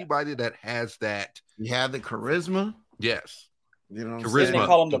there's anybody that has that. You have the charisma. Yes. Charisma. They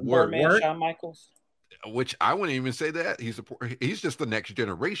call him the Birdman, Shawn Michaels. Which I wouldn't even say that. He's just the next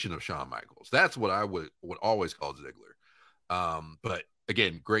generation of Shawn Michaels. That's what I would always call Ziggler. But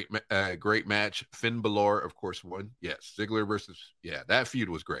again, great match. Finn Balor, of course, won. Yes. Ziggler versus, that feud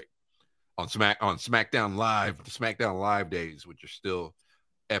was great. On SmackDown Live, the SmackDown Live days, which are still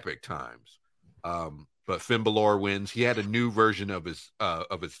epic times. But Finn Balor wins. He had a new version of his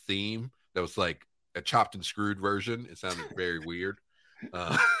theme that was like a chopped and screwed version. It sounded very weird.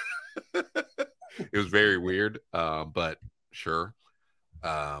 It was very weird, but sure.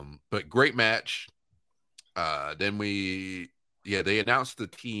 But great match. Then they announced the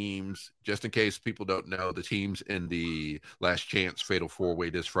teams, just in case people don't know. The teams in the Last Chance Fatal 4-Way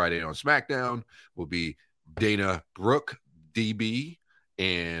this Friday on SmackDown will be Dana Brooke, DB,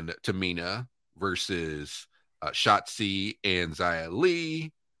 and Tamina versus Shotzi and Xia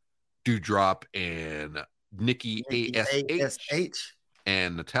Li, Doudrop and Nikki ASH,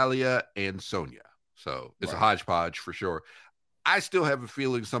 and Natalia and Sonya. So it's a hodgepodge for sure. I still have a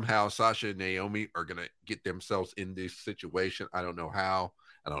feeling somehow Sasha and Naomi are going to get themselves in this situation. I don't know how.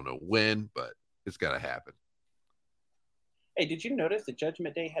 I don't know when, but it's got to happen. Hey, did you notice the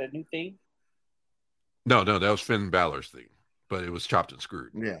Judgment Day had a new theme? No, that was Finn Balor's theme, but it was chopped and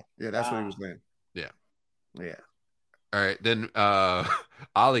screwed. Yeah, that's what he was saying. Yeah. All right, then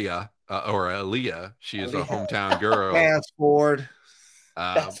Aaliyah, she is a hometown girl. Fast forward.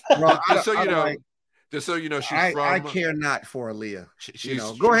 Just so you know, she's from. I care not for Aaliyah.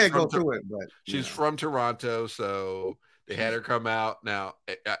 Go ahead, go through it. But she's from Toronto, so they had her come out. Now,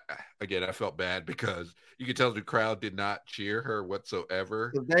 again, I felt bad because you could tell the crowd did not cheer her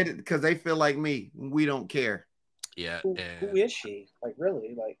whatsoever. Because they feel like me. We don't care. Yeah. Who is she? Like,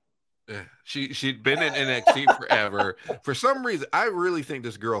 really? Like, she'd been in NXT forever. For some reason, I really think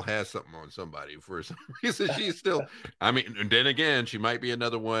this girl has something on somebody. For some reason, she's still. I mean, and then again, she might be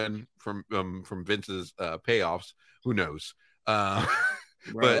another one from Vince's payoffs. Who knows?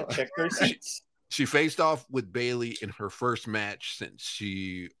 But check her seats. She faced off with Bayley in her first match since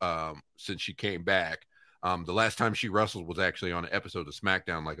she came back. The last time she wrestled was actually on an episode of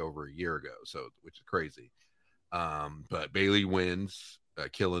SmackDown like over a year ago. So, which is crazy. But Bayley wins.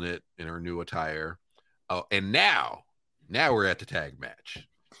 Killing it in her new attire. Oh, and now we're at the tag match.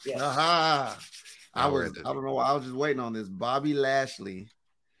 Yes. I don't know why I was just waiting on this. Bobby Lashley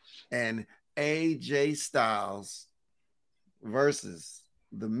and AJ Styles versus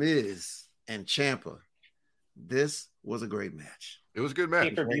The Miz and Ciampa. This was a great match. It was a good match.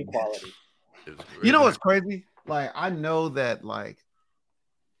 Pay-per-view quality. You know what's crazy? Like, I know that, like,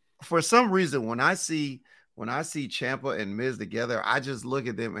 for some reason, when I see Ciampa and Miz together, I just look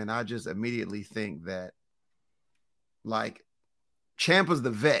at them and I just immediately think that, like, Ciampa's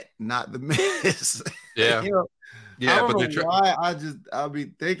the vet, not the Miz. Yeah. I don't know why I'll be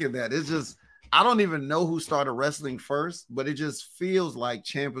thinking that. It's just, I don't even know who started wrestling first, but it just feels like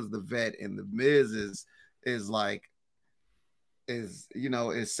Ciampa's the vet and the Miz is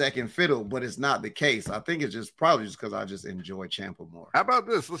second fiddle, but it's not the case. I think it's just probably just because I just enjoy Ciampa more. How about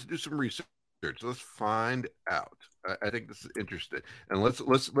this? Let's do some research. Let's find out. I think this is interesting, and let's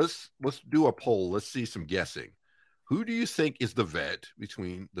do a poll. Let's see some guessing. Who do you think is the vet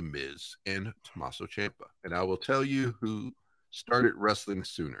between The Miz and Tommaso Ciampa? And I will tell you who started wrestling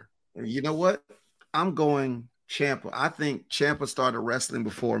sooner. You know what? I'm going Ciampa. I think Ciampa started wrestling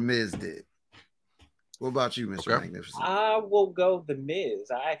before Miz did. What about you, Mr. Magnificent? I will go The Miz.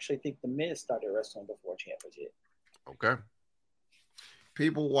 I actually think The Miz started wrestling before Ciampa did. Okay.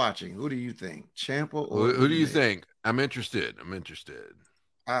 People watching, who do you think? Ciampa or who do you think? I'm interested.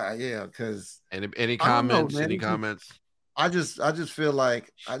 Yeah, because any comments? Any comments? I just feel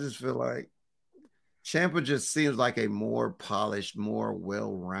like Ciampa just seems like a more polished, more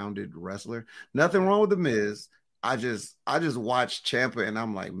well-rounded wrestler. Nothing wrong with The Miz. I just watch Ciampa and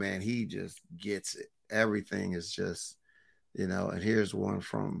I'm like, man, he just gets it. Everything is just, and here's one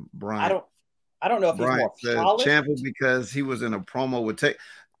from Brian. I don't know if Brian he's more polished. Ciampa because he was in a promo with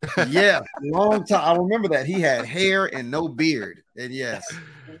long time. I remember that he had hair and no beard, and yes,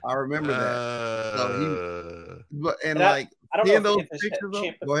 I remember that. I don't know if it's pictures.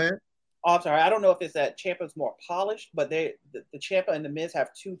 Go ahead. Oh, I'm sorry. I don't know if it's that Ciampa's more polished, but the Ciampa and The Miz have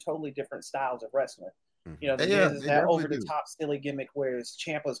two totally different styles of wrestling. The Miz is that over the top silly gimmick, whereas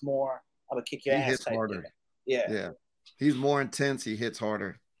Ciampa's more I'm gonna kick your ass. He hits harder. Yeah. He's more intense. He hits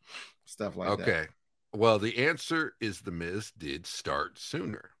harder. Stuff like that. Okay. Well, the answer is The Miz did start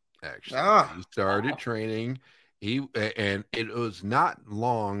sooner. Actually, he started training. And it was not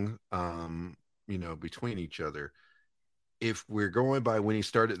long, between each other. If we're going by when he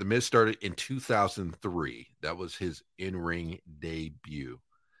started, The Miz started in 2003. That was his in-ring debut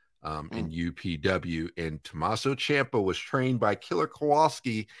in UPW. And Tommaso Ciampa was trained by Killer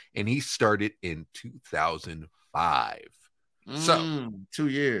Kowalski, and he started in 2005. So 2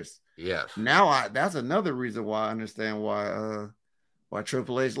 years. Yes. Now that's another reason why I understand why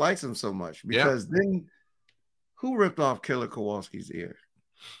Triple H likes him so much. Because then who ripped off Killer Kowalski's ear?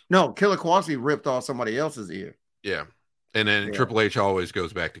 No, Killer Kowalski ripped off somebody else's ear. Yeah. And then Triple H always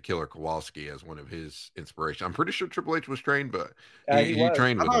goes back to Killer Kowalski as one of his inspirations. I'm pretty sure Triple H was trained, but he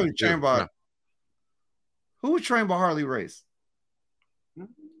trained with him. Who was trained by Harley Race?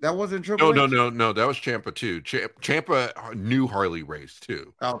 That wasn't Triple H? No. That was Ciampa too. Ciampa knew Harley Race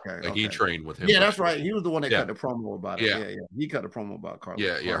too. Okay. He trained with him. Yeah, that's right. He was the one that cut the promo about it. Yeah. He cut the promo about Carly.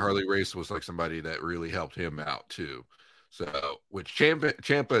 Yeah. Harley Race was like somebody that really helped him out too. So, which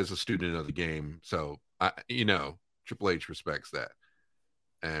Ciampa is a student of the game. So, Triple H respects that.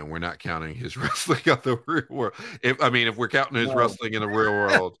 And we're not counting his wrestling out the real world. If we're counting his wrestling in the real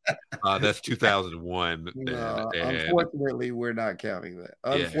world, that's 2001. Unfortunately, we're not counting that.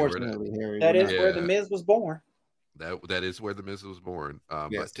 Unfortunately, Harry. That is where the Miz was born. That is where the Miz was born.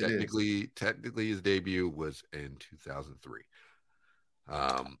 But technically, his debut was in 2003.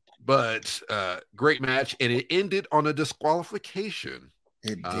 But great match, and it ended on a disqualification.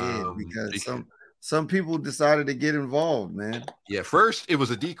 It did because some people decided to get involved, man. Yeah, first it was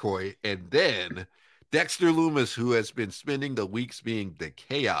a decoy, and then Dexter Lumis, who has been spending the weeks being the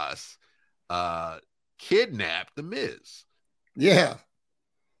chaos, kidnapped the Miz. Yeah.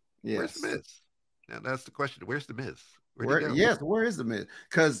 Yes. Where's the Miz? Now that's the question. Where's the Miz? Where is the Miz?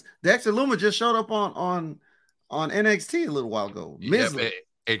 Because Dexter Lumis just showed up on NXT a little while ago. Miz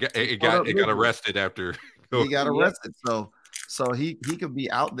it got arrested after he got arrested. So he could be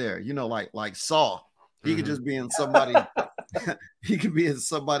out there, like Saw. He could just be in somebody. He could be in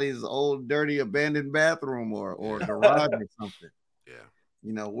somebody's old, dirty, abandoned bathroom or garage or something.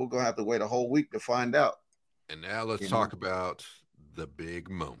 Yeah. We're gonna have to wait a whole week to find out. And now let's talk about the big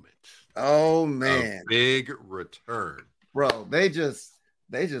moment. Oh man, a big return, bro. They just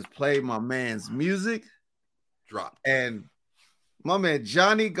played my man's music. Drop. And my man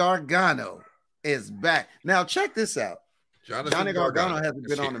Johnny Gargano is back. Now check this out. Johnny Gargano hasn't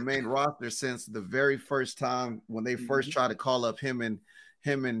been on the main roster since the very first time when they first tried to call up him and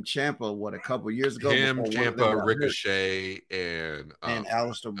Ciampa, a couple years ago. Ciampa, Ricochet, and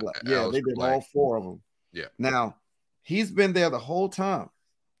Aleister Black. Yeah, they did all four of them. Yeah. Now he's been there the whole time.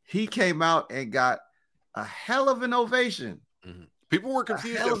 He came out and got a hell of an ovation. Mm-hmm. People were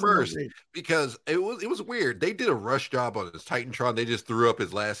confused at first because it was weird. They did a rush job on his Titantron. They just threw up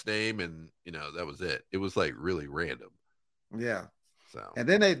his last name, and that was it. It was like really random. Yeah. So and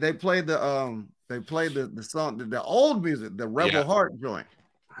then they played the song, the old music, the Rebel Heart joint.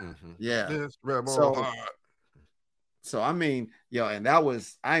 Mm-hmm. Yeah. This Rebel Heart. So I mean, and that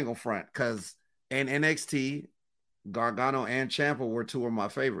was, I ain't gonna front, because in NXT, Gargano and Ciampa were two of my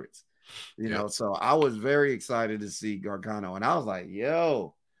favorites. So I was very excited to see Gargano, and I was like,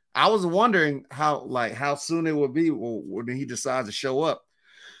 I was wondering how soon it would be when he decides to show up.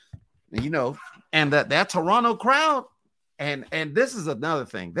 And that Toronto crowd. And this is another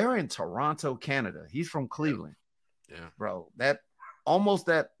thing. They're in Toronto, Canada. He's from Cleveland. Yeah. Bro,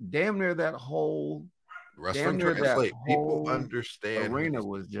 damn near that whole wrestling translate. People understand. Arena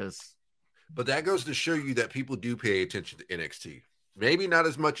was just. But that goes to show you that people do pay attention to NXT. Maybe not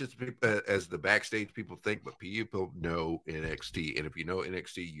as much as the backstage people think, but people know NXT. And if you know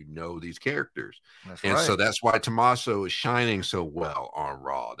NXT, you know these characters. So that's why Tommaso is shining so well on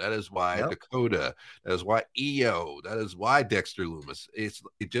Raw. That is why Dakota. That is why EO. That is why Dexter Lumis.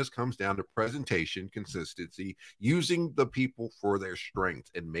 It just comes down to presentation, consistency, using the people for their strength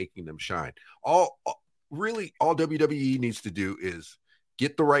and making them shine. All WWE needs to do is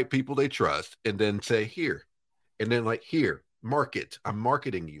get the right people they trust and then say here. And then here. Market. I'm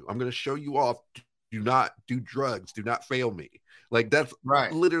marketing you. I'm going to show you off. Do not do drugs. Do not fail me. That's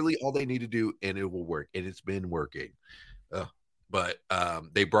literally all they need to do, and it will work. And it's been working. But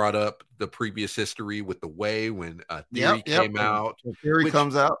they brought up the previous history with the way when Theory came out. Theory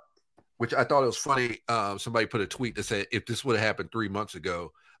comes out. Which I thought it was funny. Somebody put a tweet that said, if this would have happened 3 months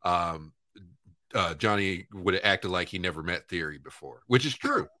ago, Johnny would have acted like he never met Theory before, which is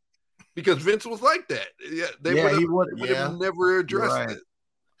true. Because Vince was like that. He would have never addressed it.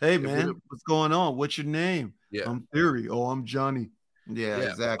 Hey, man, what's going on? What's your name? Yeah. I'm Theory. Oh, I'm Johnny. Yeah,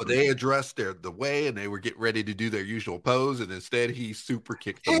 exactly. But they addressed the way, and they were getting ready to do their usual pose, and instead he super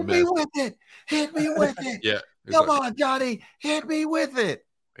kicked the mess. Me with it. Hit me with it. Yeah. Come on, Johnny. Hit me with it.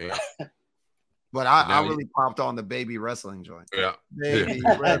 Yeah. But I really popped on the baby wrestling joint. Yeah. Baby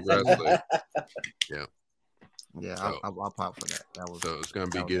wrestling. Yeah. Yeah, so, I'll pop for that. So it's going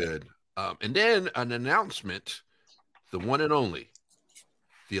to be good. And then an announcement, the one and only,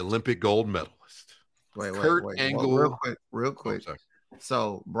 the Olympic gold medalist. Wait. Angle. Real quick. Oh,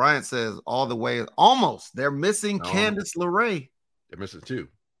 so Bryant says all the way, almost. They're missing Candice LeRae. They're missing two.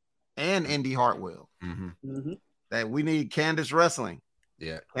 And Indy Hartwell. Mm-hmm. Mm-hmm. That we need Candice wrestling.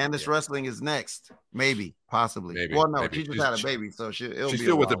 Yeah. Candice Wrestling is next. Maybe, possibly. Maybe. Well, no, maybe. she just had a baby, so she's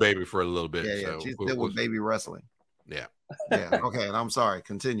still with the baby for a little bit. Yeah, so she's still with baby wrestling. Yeah. Yeah. Okay, and I'm sorry.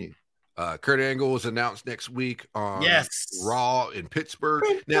 Continue. Kurt Angle was announced next week on Raw in Pittsburgh.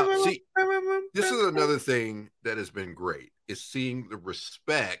 Now, see, this is another thing that has been great, is seeing the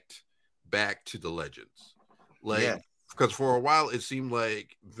respect back to the legends. Like, because for a while it seemed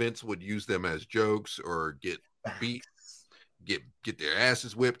like Vince would use them as jokes or get beat, get their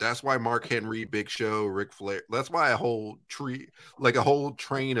asses whipped. That's why Mark Henry, Big Show, Ric Flair, that's why a whole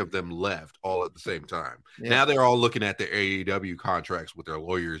train of them left all at the same time. Now they're all looking at their AEW contracts with their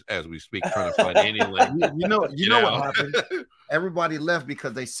lawyers as we speak, trying to find any link. You know what happened? Everybody left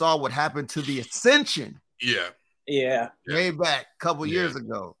because they saw what happened to the Ascension. Yeah. Way back a couple years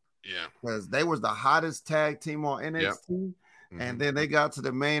ago. Yeah. Because they was the hottest tag team on NXT. And then they got to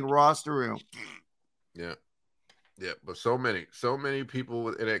the main roster and but so many people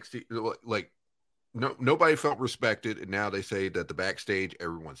with NXT, like nobody felt respected, and now they say that the backstage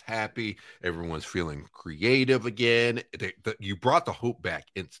everyone's happy, everyone's feeling creative again. You brought the hope back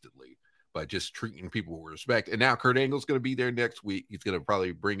instantly by just treating people with respect. And now Kurt Angle's going to be there next week. He's going to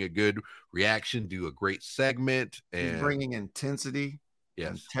probably bring a good reaction, do a great segment, and he's bringing intensity,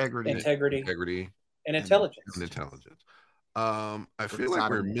 integrity, and intelligence. I feel like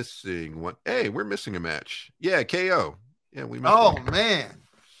we're missing one. Hey, we're missing a match. Yeah, KO. Yeah, we missed man.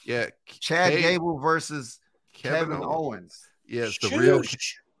 Yeah, Chad Gable versus Kevin Owens. Yes,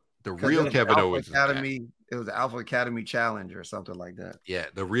 the real Kevin Owens Academy. It was the Alpha Academy Challenge or something like that. Yeah,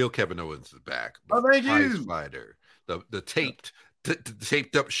 the real Kevin Owens is back. Thank you. Fighter. The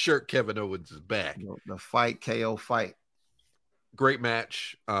taped up shirt Kevin Owens is back. The fight KO fight. Great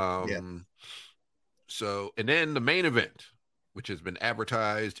match. So, and then the main event, which has been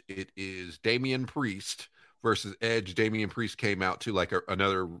advertised, it is Damian Priest versus Edge. Damian Priest came out to like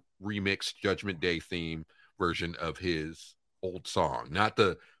another remixed Judgment Day theme version of his old song, not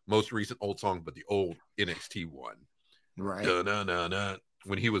the most recent old song, but the old NXT one. Right.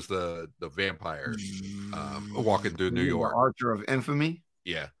 When he was the vampire walking through New York. Archer of Infamy.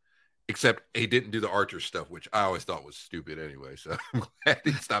 Yeah. Except he didn't do the Archer stuff, which I always thought was stupid anyway. So I'm glad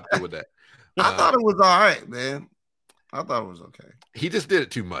he stopped doing that. I thought it was all right, man. I thought it was okay. He just did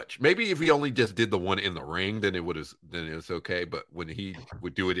it too much. Maybe if he only just did the one in the ring, then it was okay. But when he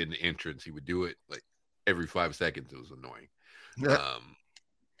would do it in the entrance, he would do it like every 5 seconds. It was annoying. Yeah.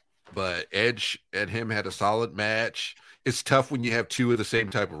 But Edge and him had a solid match. It's tough when you have two of the same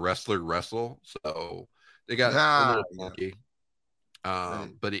type of wrestler wrestle. So they got a little funky.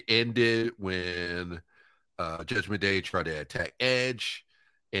 But it ended when Judgment Day tried to attack Edge.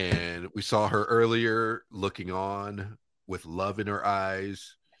 And we saw her earlier looking on with love in her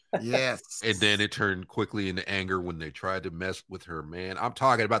eyes. Yes. And then it turned quickly into anger when they tried to mess with her, man. I'm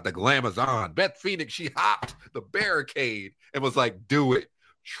talking about the Glamazon. Beth Phoenix, she hopped the barricade and was like, do it.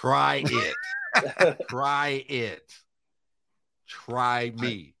 Try it. Try it. Try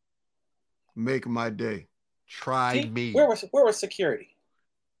me. Make my day. Try me. Where was security?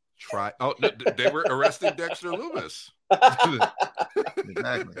 They were arresting Dexter Lumis.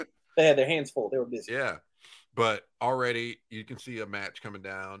 Exactly. They had their hands full. They were busy. Yeah. But already you can see a match coming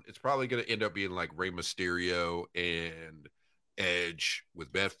down. It's probably going to end up being like Rey Mysterio and Edge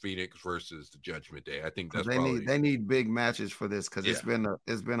with Beth Phoenix versus the Judgment Day. I think that's they need big matches for this because it's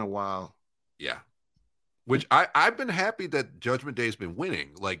been a while. Yeah. Which I've been happy that Judgment Day has been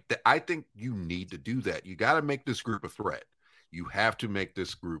winning. Like I think you need to do that. You got to make this group a threat. You have to make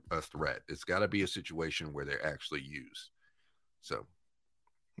this group a threat. It's got to be a situation where they're actually used. So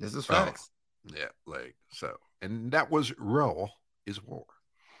this is facts. And that was Raw is War.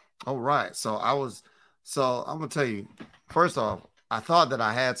 All right. So I'm gonna tell you, first off, I thought that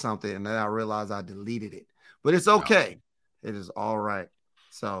I had something and then I realized I deleted it. But it's okay. No. It is all right.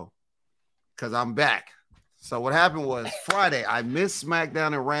 So because I'm back. So what happened was Friday, I missed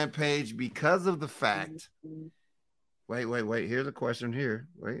SmackDown and Rampage because of the fact. Wait. Here's a question here.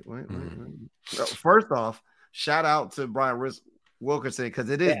 Wait. So first off, shout out to Brian Wilkinson because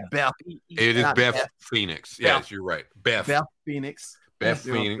it is Beth. It is Beth Phoenix. Yes, you're right. Beth Phoenix. Beth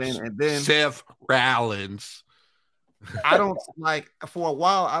Phoenix. And then Seth Rollins. I don't for a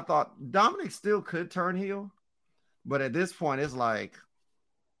while I thought Dominic still could turn heel, but at this point it's like,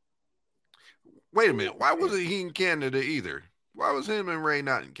 wait a minute. Why wasn't he in Canada either? Why was him and Ray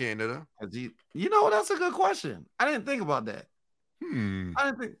not in Canada? That's a good question. I didn't think about that. I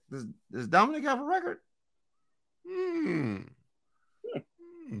didn't think does Dominic have a record?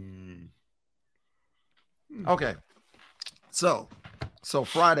 Okay. So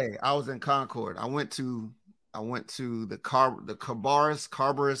Friday I was in Concord. I went to I went to the Carbarus,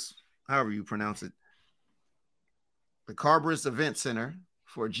 however you pronounce it, the Carbarus Event Center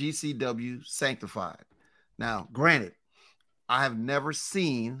for GCW Sanctified. Now, granted, I have never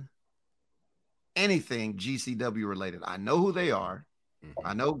seen anything GCW related. I know who they are.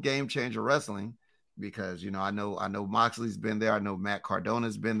 I know Game Changer Wrestling because, you know, I know Moxley's been there. I know Matt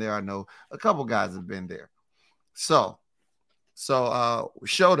Cardona's been there. I know a couple guys have been there. So we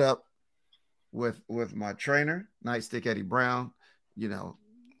showed up with my trainer, Nightstick Eddie Brown. You know,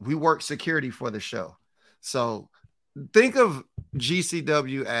 we worked security for the show. So think of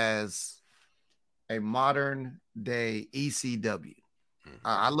GCW as a modern day ECW.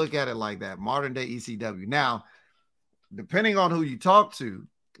 I look at it like that, modern day ECW. Now, depending on who you talk to,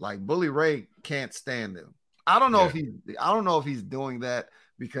 like Bully Ray can't stand them. I don't know if he's doing that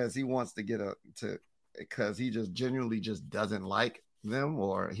because he wants to because he just genuinely just doesn't like them,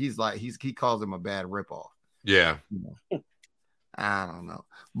 or he calls them a bad ripoff. Yeah. You know? I don't know.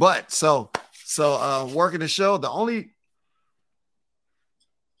 But so working the show, the only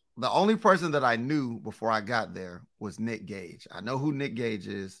person that I knew before I got there was Nick Gage. I know who Nick Gage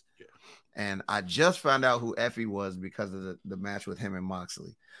is. Yeah. And I just found out who Effie was because of the match with him and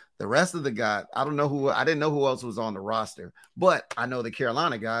Moxley. The rest of the guys, I didn't know who else was on the roster, but I know the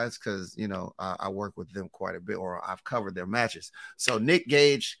Carolina guys because, you know, I work with them quite a bit, or I've covered their matches. So Nick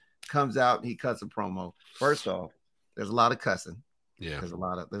Gage comes out and he cuts a promo. First off, there's a lot of cussing. Yeah. There's a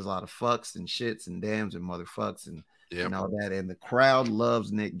lot of fucks and shits and dams and motherfucks and all that. And the crowd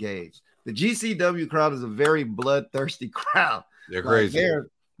loves Nick Gage. The GCW crowd is a very bloodthirsty crowd. They're crazy.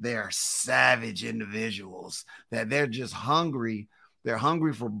 They're savage individuals that they're just hungry. They're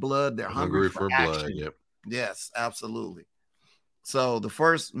hungry for blood. They're hungry for blood. Yep. Yes, absolutely. So the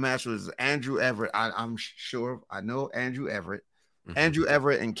first match was Andrew Everett. I'm sure I know Andrew Everett. Mm-hmm. Andrew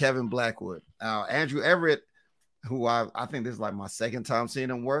Everett and Kevin Blackwood. Andrew Everett, who I think this is like my second time seeing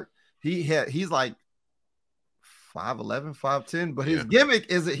him work. He's like 5'11", 5'10", but his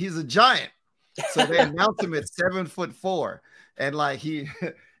gimmick is that he's a giant. So they announced him at 7'4", and like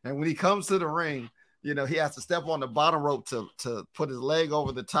and when he comes to the ring, you know, he has to step on the bottom rope to put his leg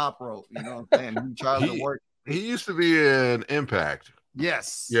over the top rope. You know what I'm saying? He tries to work. He used to be an Impact.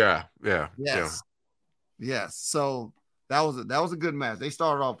 Yes. Yeah. Yes. So that was a good match. They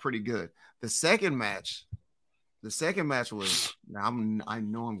started off pretty good. The second match was. I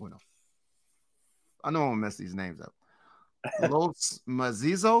know I'm gonna mess these names up. Los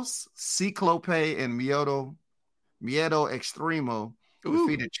Mazizos, Ciclope, and Miedo Extremo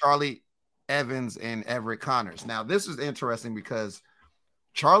defeated Charlie Evans and Everett Connors. Now, this is interesting because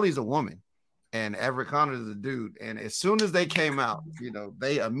Charlie's a woman and Everett Connors is a dude. And as soon as they came out, you know,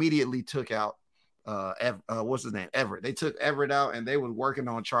 they immediately took out what's his name? Everett. They took Everett out and they were working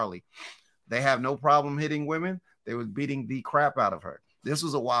on Charlie. They have no problem hitting women. They was beating the crap out of her. This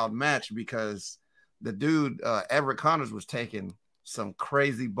was a wild match because the dude, Everett Connors, was taking some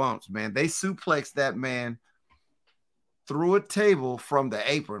crazy bumps, man. They suplexed that man through a table from the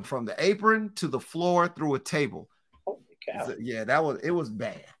apron to the floor through a table. Holy cow. Yeah, it was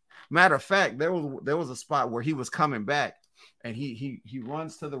bad. Matter of fact, there was a spot where he was coming back and he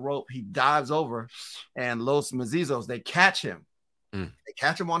runs to the rope, he dives over, and Los Mazizos, they catch him. They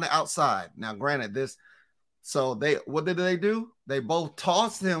catch him on the outside. Now, granted, what did they do? They both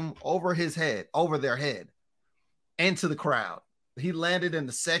tossed him over their head into the crowd. He landed in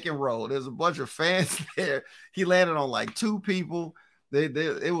the second row. There's a bunch of fans there. He landed on like two people.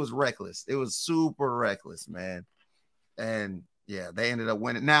 It was reckless. It was super reckless, man. And yeah, they ended up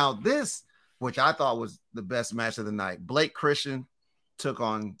winning. Now this, which I thought was the best match of the night, Blake Christian took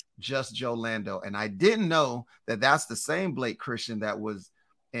on Just Joe Lando. And I didn't know that that's the same Blake Christian that was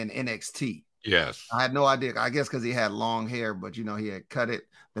in NXT. Yes. I had no idea. I guess because he had long hair, but you know, he had cut it.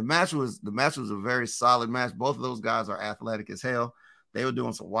 The match was a very solid match. Both of those guys are athletic as hell. They were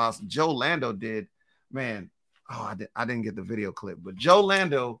doing some wild stuff. Joe Lando did, man. I didn't get the video clip, but Joe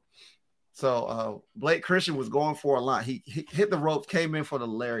Lando. So Blake Christian was going for a line. He hit the ropes, came in for the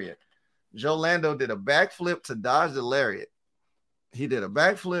lariat. Joe Lando did a backflip to dodge the lariat. He did a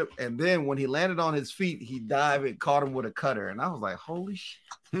backflip, and then when he landed on his feet, he dived and caught him with a cutter. And I was like, holy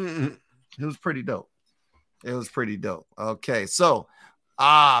shit. It was pretty dope. Okay, so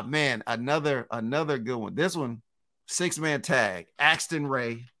man, another good one. This one, 6-man tag, Axton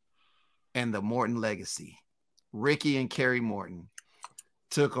Ray and the Morton Legacy. Ricky and Kerry Morton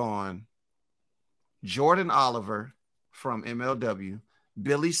took on Jordan Oliver from MLW,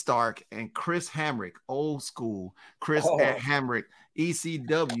 Billy Stark, and Chris Hamrick, old school Chris Hamrick,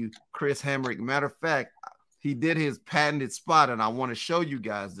 ECW Chris Hamrick. Matter of fact, he did his patented spot, and I want to show you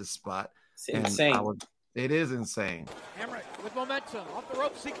guys this spot. It's insane. It is insane. Hamrick with momentum. Off the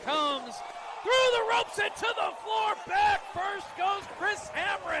ropes he comes. Through the ropes into the floor. Back first goes Chris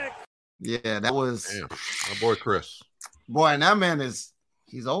Hamrick. Yeah, that was my boy Chris. Boy, and that man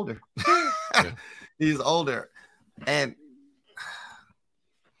he's older. Yeah. He's older. And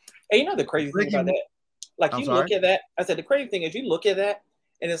you know the crazy thing about that? Like look at that. I said the crazy thing is you look at that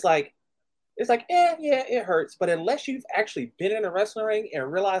and it's like, yeah, it hurts. But unless you've actually been in a wrestling ring and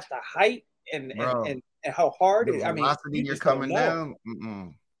realized the height and how hard the velocity you're coming down.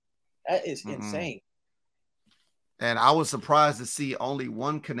 That is insane. And I was surprised to see only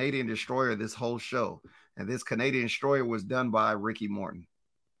one Canadian Destroyer this whole show. And this Canadian Destroyer was done by Ricky Morton.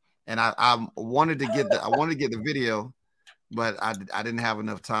 And I wanted to get the video, but I didn't have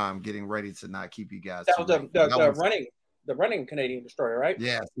enough time getting ready to not keep you guys. That was the running Canadian Destroyer, right?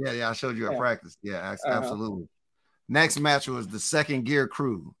 Yeah. I showed you at practice. Yeah, absolutely. Next match was the Second Gear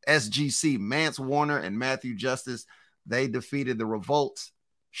Crew, SGC, Mance Warner and Matthew Justice. They defeated the Revolt,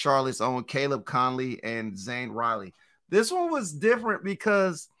 Charlotte's Own Caleb Conley and Zane Riley. This one was different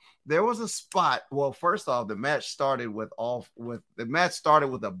because there was a spot. Well, first off, the match started with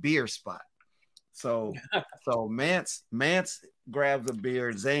a beer spot. So Mance grabs a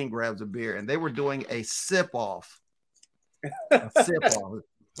beer, Zane grabs a beer, and they were doing a sip off. Then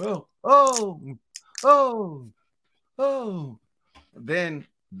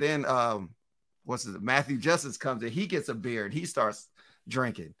Matthew Justice comes in, he gets a beer and he starts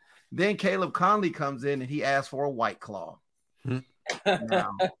drinking. Then Caleb Conley comes in and he asks for a White Claw.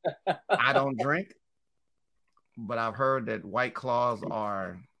 Now, I don't drink, but I've heard that White Claws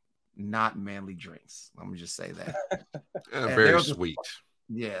are not manly drinks. Let me just say that. Very sweet.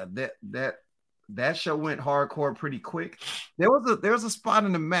 That show went hardcore pretty quick. There was a spot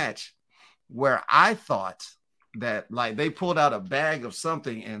in the match where I thought that like they pulled out a bag of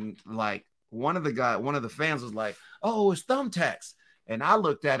something and like one of the fans was like, "Oh, it's thumbtacks." And I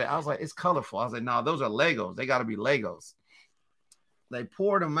looked at it, I was like, "It's colorful." I was like, "No, those are Legos. They got to be Legos." They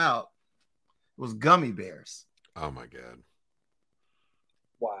poured them out. It was gummy bears. Oh my God.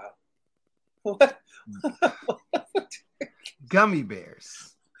 Wow. What? Gummy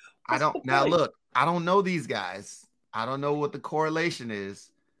bears. I don't know these guys. I don't know what the correlation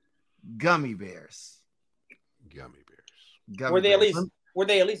is. Gummy bears. Were they at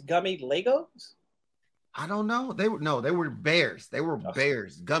least gummy Legos? I don't know. They were bears. They were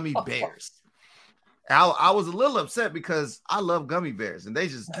bears, gummy bears. I was a little upset because I love gummy bears and they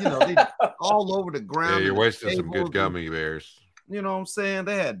just, they all over the ground. Yeah, you're wasting some good gummy bears. You know what I'm saying?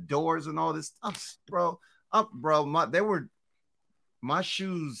 They had doors and all this stuff, bro. My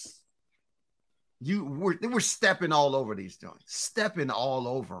shoes. They were stepping all over these joints, stepping all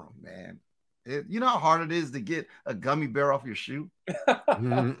over them, man. You know how hard it is to get a gummy bear off your shoe?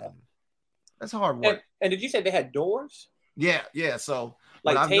 That's hard work. And did you say they had doors? Yeah. So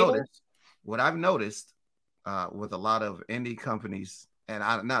like what I've noticed with a lot of indie companies, and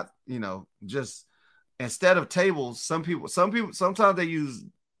I'm not, just instead of tables, some people sometimes they use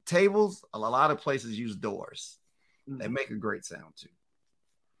tables. A lot of places use doors. They make a great sound too.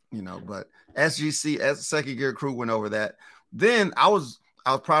 But SGC as Second Gear Crew went over that. Then I was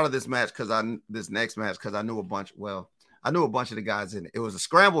proud of this match because I knew a bunch. Well, I knew a bunch of the guys in it. It was a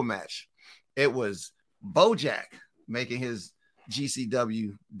scramble match. It was Bojack making his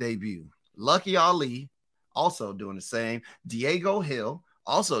GCW debut. Lucky Ali also doing the same. Diego Hill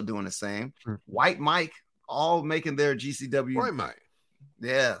also doing the same. White Mike all making their GCW. White Mike.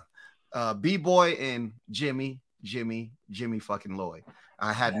 Yeah. B-Boy and Jimmy fucking Lloyd.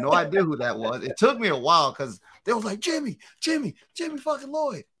 I had no idea who that was. It took me a while because they was like, Jimmy fucking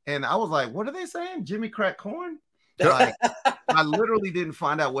Lloyd. And I was like, what are they saying? Jimmy Crack Corn? Like, I literally didn't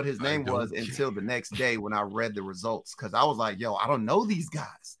find out what his name was until the next day when I read the results because I was like, yo, I don't know these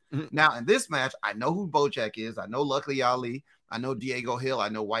guys. Now, in this match, I know who Bojack is. I know Lucky Ali. I know Diego Hill. I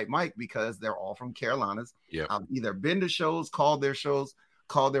know White Mike because they're all from Carolinas. Yep. I've either been to shows, called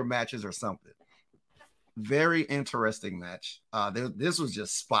their matches or something. Very interesting match. This was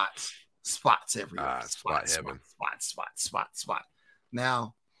just spots everywhere. Spot.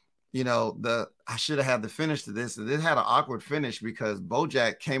 Now, I should have had the finish to this. This had an awkward finish because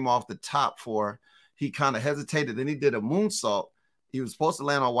Bojack came off the top he kind of hesitated. Then he did a moonsault. He was supposed to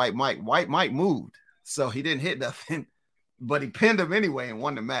land on White Mike. White Mike moved, so he didn't hit nothing, but he pinned him anyway and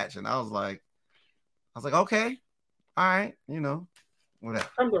won the match. And I was like, okay, all right, whatever.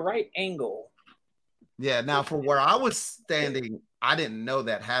 From the right angle. Yeah. Now, from where I was standing, I didn't know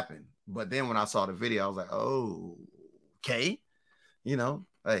that happened. But then when I saw the video, I was like, oh, okay,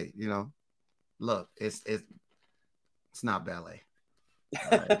 hey, look, it's not ballet.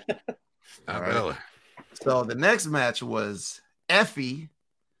 All right. Not ballet. So the next match was Effie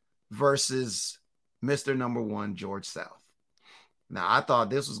versus Mr. Number One, George South. Now, I thought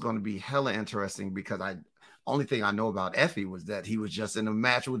this was going to be hella interesting because only thing I know about Effie was that he was just in a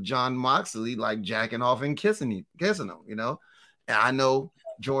match with Jon Moxley, like jacking off and kissing him, you know? And I know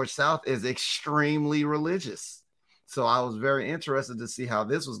George South is extremely religious. So I was very interested to see how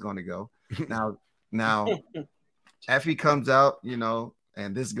this was going to go. Now, Effie comes out, you know,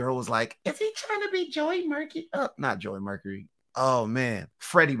 and this girl was like, is he trying to be Joey Mercury? Oh, not Joey Mercury. Oh, man.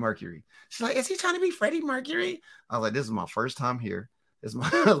 Freddie Mercury. She's like, is he trying to be Freddie Mercury? I was like, this is my first time here. This is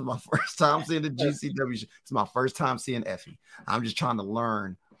my first time seeing the GCW show. It's my first time seeing Effie. I'm just trying to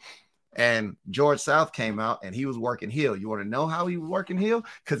learn. And George South came out and he was working heel. You want to know how he was working heel?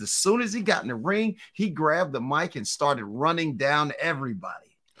 Because as soon as he got in the ring, he grabbed the mic and started running down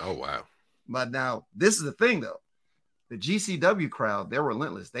everybody. Oh, wow. But now, this is the thing, though. The GCW crowd, they're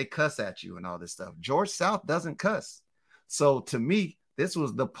relentless. They cuss at you and all this stuff. George South doesn't cuss. So to me, this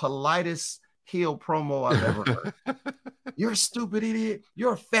was the politest heel promo I've ever heard. You're a stupid idiot.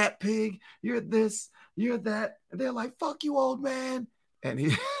 You're a fat pig. You're this. You're that. And they're like, fuck you, old man. And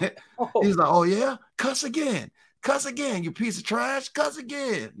he's like, oh, yeah? Cuss again. Cuss again, you piece of trash. Cuss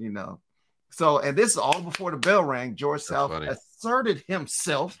again, you know. So, and this is all before the bell rang. George South asserted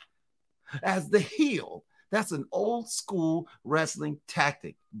himself as the heel. That's an old school wrestling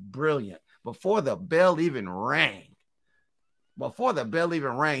tactic. Brilliant. Before the bell even rang,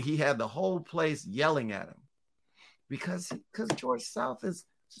 he had the whole place yelling at him because George South is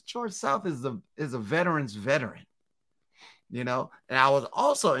a veteran's veteran, you know. And I was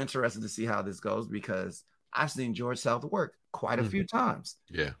also interested to see how this goes because I've seen George South work quite a few times.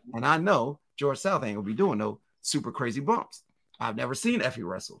 Yeah, and I know George South ain't gonna be doing no super crazy bumps. I've never seen Effie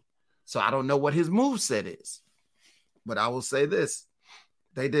wrestle, so I don't know what his moveset is. But I will say this: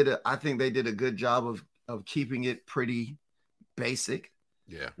 I think they did a good job of keeping it pretty basic,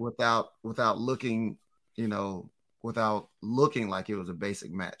 without looking, you know, without looking like it was a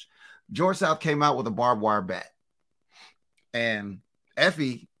basic match. George South came out with a barbed wire bat, and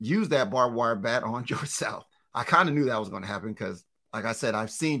Effie used that barbed wire bat on George South. I kind of knew that was going to happen because, like I said,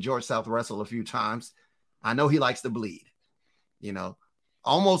 I've seen George South wrestle a few times. I know he likes to bleed, you know,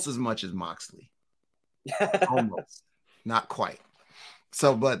 almost as much as Moxley, almost, not quite.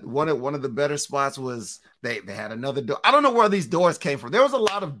 So, but one of the better spots was they had another door. I don't know where these doors came from. There was a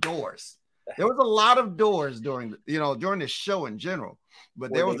lot of doors. There was a lot of doors during the show in general.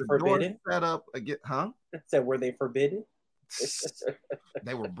 But there was a door set up again, huh? So were they forbidden?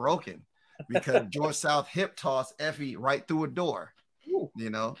 They were broken because George South hip tossed Effie right through a door. Ooh. You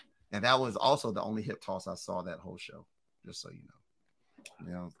know, and that was also the only hip toss I saw that whole show. Just so you know,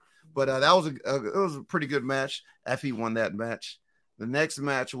 you know. But that was it was a pretty good match. Effie won that match. The next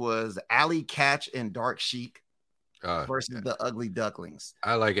match was Allie Katch and Dark Sheik versus the Ugly Ducklings.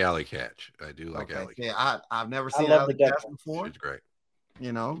 I like Allie Katch. I do like Allie. Yeah, I've never seen Allie Katch before. She's great.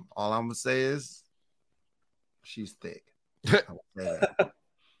 You know, all I'm gonna say is she's thick.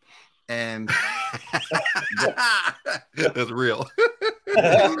 And that's real.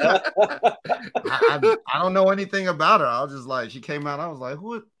 I don't know anything about her. I was just like, she came out. I was like,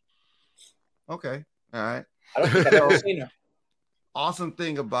 who? Okay, all right. I don't think I've ever seen her. Awesome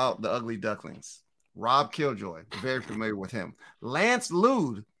thing about the Ugly Ducklings, Rob Killjoy, very familiar with him. Lance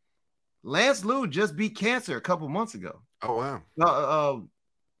Lude just beat cancer a couple months ago. Oh wow.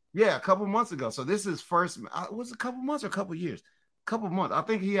 Yeah, a couple months ago. So this is first. Was it a couple months or a couple years? Couple months. I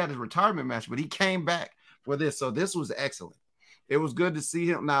think he had his retirement match, but he came back for this. So this was excellent. It was good to see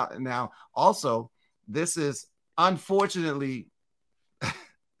him. Now also, this is unfortunately.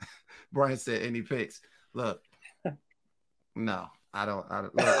 Brian said, "Any picks?" Look, no. I don't.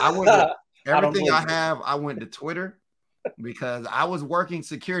 Look, I went to, everything I have. I went to Twitter because I was working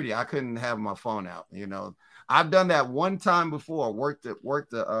security. I couldn't have my phone out. You know, I've done that one time before. Worked the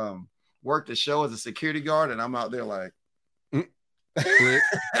show as a security guard, and I'm out there like, click.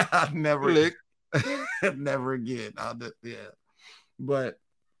 I've never, click. never again. But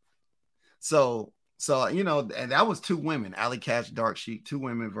so you know, and that was two women, Allie Katch, Dark Sheik, two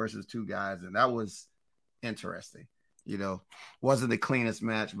women versus two guys, and that was interesting. You know, wasn't the cleanest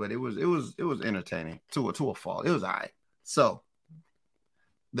match, but it was entertaining to a fault. It was all right. So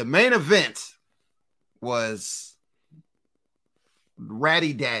the main event was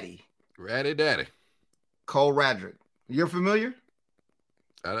Ratty Daddy. Cole Radrick. You're familiar?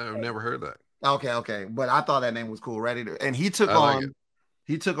 I've never heard that. Okay. But I thought that name was cool. Ratty. And he took on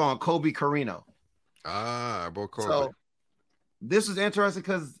Kobe Carino. Boy Kobe. So this is interesting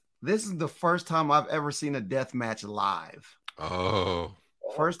because this is the first time I've ever seen a death match live. Oh.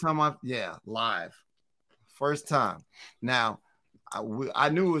 First time live. First time. Now, I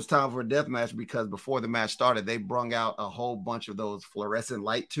knew it was time for a death match because before the match started, they brung out a whole bunch of those fluorescent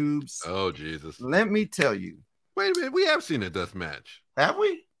light tubes. Oh, Jesus. Let me tell you. Wait a minute. We have seen a death match. Have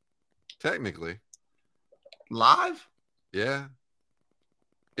we? Technically. Live? Yeah.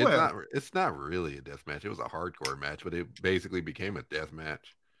 It's not really a death match. It was a hardcore match, but it basically became a death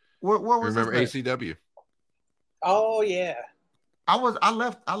match. What was Remember ACW? Oh, yeah. I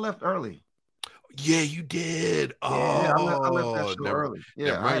left early. Yeah, you did. Oh, yeah, I left that show early.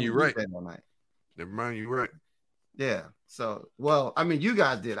 Yeah, never mind, you're right. Never mind, you're right. Yeah. So, well, I mean, you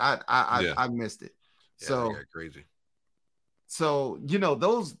guys did. I missed it. Yeah, so they got crazy. So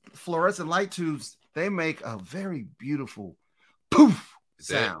those fluorescent light tubes, they make a very beautiful poof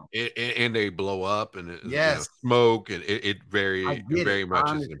sound, and they blow up and yes, smoke, and it very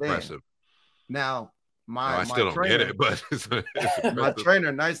much is impressive. Now. I still don't get it, but it's my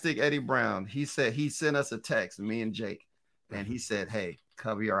trainer, Nightstick Eddie Brown, he said he sent us a text, me and Jake, and he said, "Hey,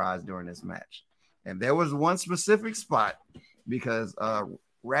 cover your eyes during this match." And there was one specific spot because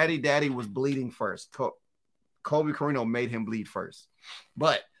Ratty Daddy was bleeding first. Colby Corino made him bleed first,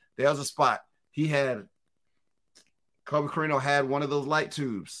 but there was a spot Colby Corino had one of those light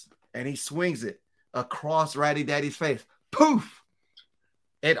tubes, and he swings it across Ratty Daddy's face. Poof!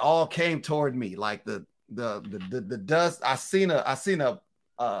 It all came toward me like the dust. I seen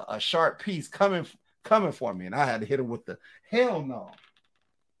a sharp piece coming for me, and I had to hit him with the hell no.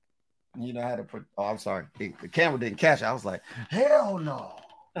 I had to put. Oh, I'm sorry, the camera didn't catch it. I was like, hell no.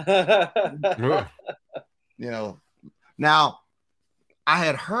 Now I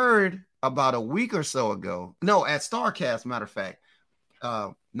had heard about a week or so ago. No, at Starrcast, matter of fact,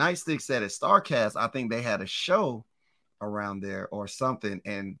 Nightstick said at Starrcast, I think they had a show around there or something,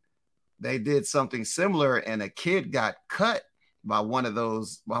 and they did something similar, and a kid got cut by one of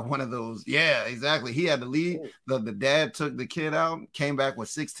those. Yeah, exactly. He had to leave. The dad took the kid out, came back with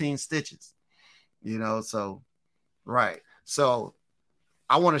 16 stitches. So right. So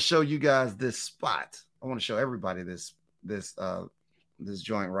I want to show you guys this spot. I want to show everybody this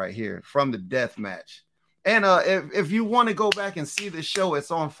joint right here from the death match. And if you want to go back and see the show, it's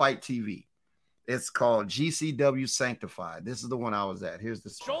on Fight TV. It's called GCW Sanctified. This is the one I was at. Here's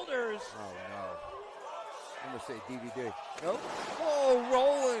the shoulders. Oh no! I'm gonna say DVD. Nope. Oh,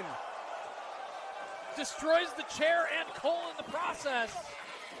 rolling. Destroys the chair and Cole in the process.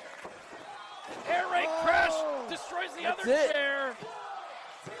 Air raid crash destroys the other chair.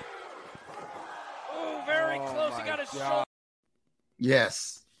 Oh, very close. He got his shoulder.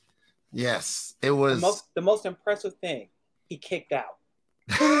 Yes. It was the most impressive thing. He kicked out.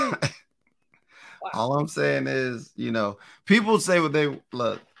 Wow. All I'm saying is, people say what they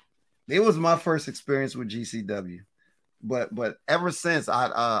look. It was my first experience with GCW, but ever since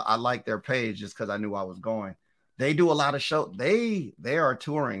I liked their page just because I knew I was going. They do a lot of shows. They are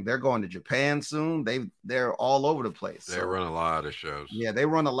touring. They're going to Japan soon. They're all over the place. They run a lot of shows. Yeah, they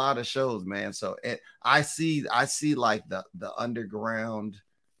run a lot of shows, man. So I see like the underground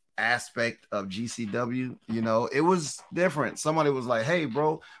aspect of GCW. It was different. Somebody was like, "Hey,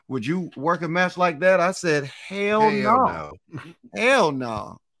 bro, would you work a match like that?" I said, "Hell no, hell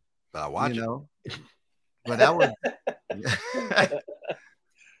no." I watch it. But that was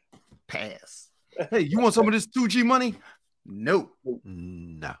pass. Hey, you want some of this 2G money? Nope.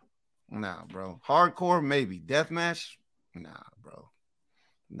 No. Nah, bro. Hardcore, maybe. Deathmatch? Nah,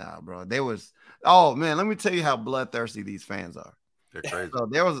 bro. They was. Oh man, let me tell you how bloodthirsty these fans are. They're crazy. So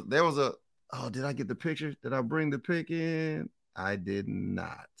there was a. Oh, did I get the picture? Did I bring the pic in? I did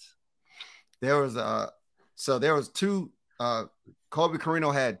not. There was two. Colby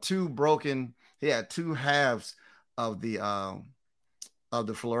Corino had two broken. He had two halves of the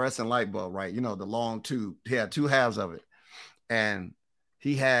fluorescent light bulb, right? The long tube. He had two halves of it, and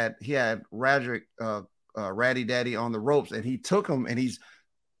he had Radrick, Ratty Daddy on the ropes, and he took him and he's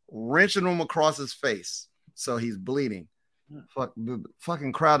wrenching him across his face, so he's bleeding. The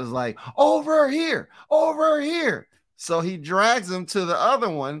fucking crowd is like, over here. So he drags him to the other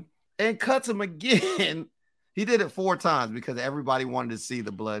one and cuts him again. He did it 4 times because everybody wanted to see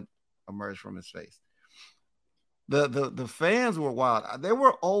the blood emerge from his face. The fans were wild. There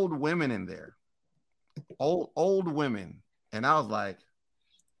were old women in there, old women, and I was like,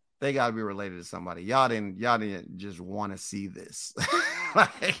 they got to be related to somebody. Y'all didn't just want to see this.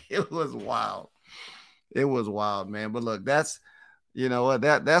 It was wild. It was wild, man. But look, that's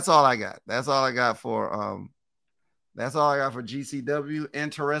that's all I got. That's all I got for GCW.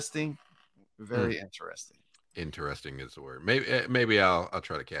 Interesting, very interesting. Interesting is the word. Maybe I'll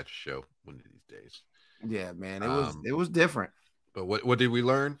try to catch a show one of these days. Yeah, man. It was different. But what did we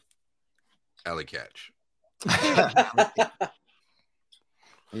learn? Alley catch.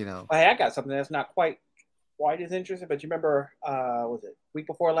 You know, hey, I got something that's not quite as interesting, but you remember, was it week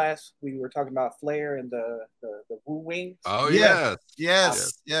before last? We were talking about Flair and the Woo Wings. Oh yes.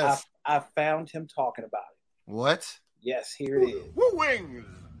 I found him talking about it. What? Yes, here it is. Woo Wings,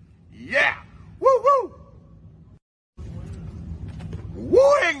 yeah, woo woo.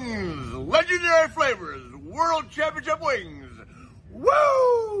 Wings, legendary flavors, world championship wings.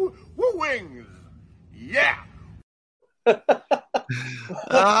 Woo, woo wings, yeah.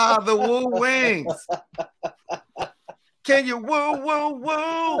 The Woo Wings. Can you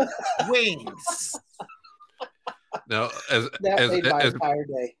woo wings? Now, as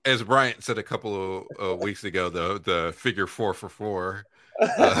Bryant said a couple of weeks ago, the figure 4 for 4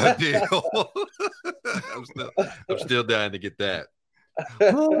 deal. I'm still dying to get that.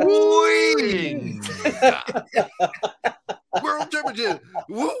 Wings. World championship.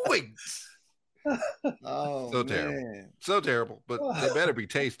 Woo wings. Oh, so terrible, so terrible. But they better be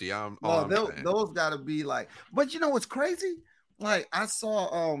tasty. Those gotta be like. But you know what's crazy? Like I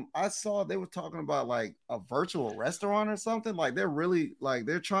saw they were talking about like a virtual restaurant or something. Like they're really like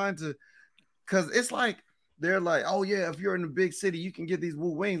they're trying to, because it's like they're like, oh yeah, if you're in a big city, you can get these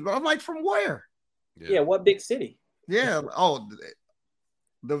Woo Wings. But I'm like, from where? Yeah, what big city? Yeah. Oh,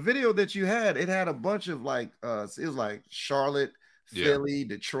 the video that you had, it had a bunch of like it was like Charlotte, Philly,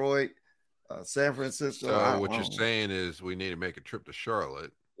 Detroit. San Francisco. So what you're saying is we need to make a trip to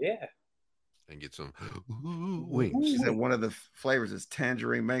Charlotte. Yeah. And get some wings. She said one of the flavors is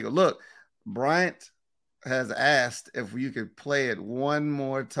tangerine mango. Look, Bryant has asked if you could play it one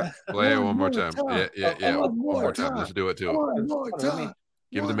more time. Play it one more time. Yeah. One more time. Let's do it to him. One more time.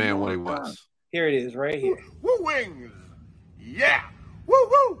 Give the man what he wants. Here it is, right here. Woo wings. Yeah. Woo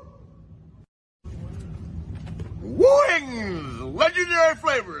woo. Wings, legendary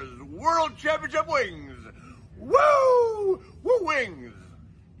flavors, world championship wings. Woo! Woo wings.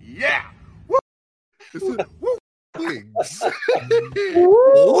 Yeah. Woo! Wings.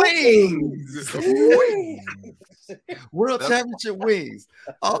 Wings. World championship wings.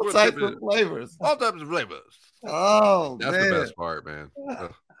 All types of flavors. All types of flavors. Oh, that's man. The best part, man.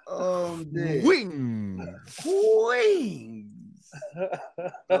 Oh, man. Wings. Wings.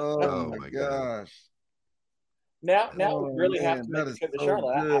 Oh, my gosh. Now we really have to make a trip to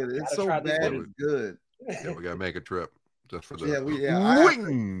Charlotte. It's so bad. It's good. Yeah, we gotta make a trip just for the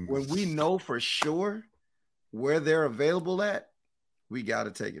wings. When we know for sure where they're available at, we got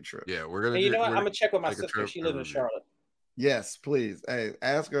to take a trip. Yeah, we're gonna. And you know what? I'm gonna check with my sister. She lives in Charlotte. Yes, please. Hey,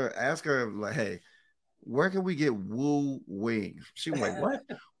 ask her. Like, hey, where can we get Woo Wings? She was like, what?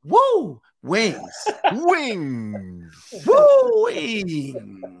 Woo Wings. Wings. Woo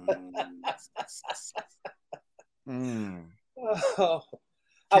Wings. Oh,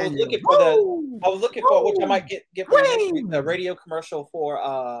 I was looking for which I might get for the radio commercial for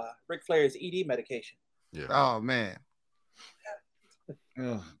Ric Flair's ED medication. Yeah. Oh man.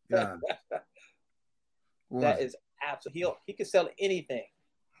 Oh God. That is absolutely he can sell anything.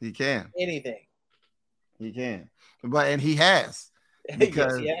 He can. Anything. He can. But he has.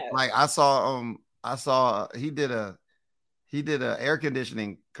 Because yes, he has. like I saw he did a air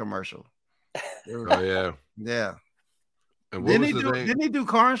conditioning commercial. Oh yeah. Yeah. And didn't he do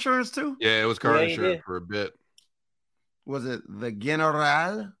car insurance too? Yeah, it was car insurance for a bit. Was it the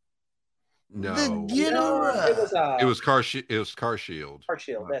General? No. The General. It was Car Shield. Car Shield,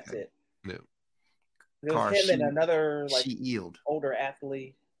 okay. That's it. Yeah. It was him and another older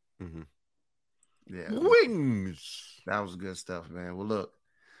athlete. Mm-hmm. Yeah. Wings. That was good stuff, man. Well, look,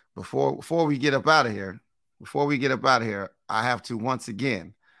 before we get up out of here, I have to once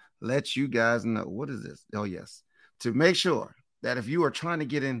again let you guys know what is this? Oh, yes. To make sure that if you are trying to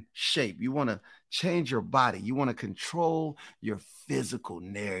get in shape, you want to change your body, you want to control your physical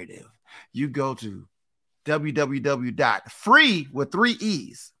narrative, you go to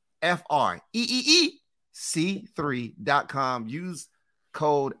freeec3.com. Use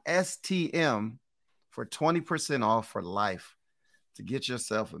code STM for 20% off for life to get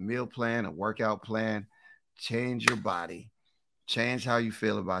yourself a meal plan, a workout plan, change your body, change how you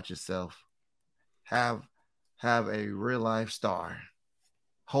feel about yourself, have a real life star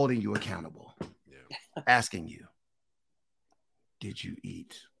holding you accountable, asking you, did you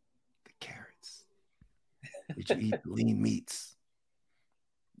eat the carrots? Did you eat the lean meats?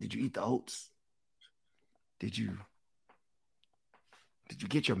 Did you eat the oats? Did you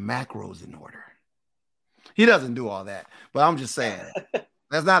get your macros in order? He doesn't do all that, but I'm just saying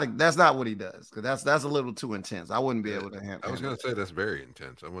that's not what he does, because that's a little too intense. I wouldn't be able to handle. I was going to say that's very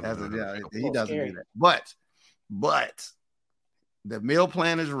intense. I wouldn't. He doesn't do that. But the meal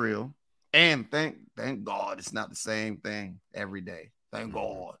plan is real. And thank God it's not the same thing every day. Thank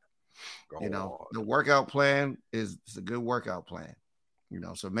God. You know, the workout plan is a good workout plan. You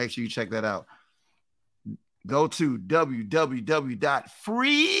know, so make sure you check that out. Go to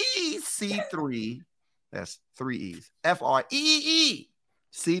www.freec3, that's 3 E's,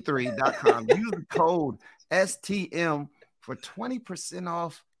 FREEC3.com. Use the code STM for 20%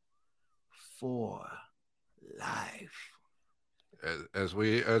 off for life. As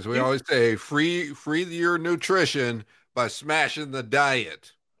we always say, free your nutrition by smashing the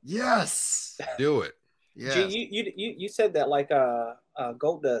diet. Yes. Do it. Yeah. You said that like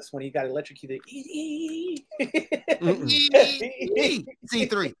Goldust when he got electrocuted.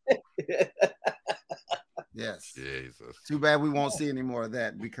 C3. Yes. Jesus. Too bad we won't see any more of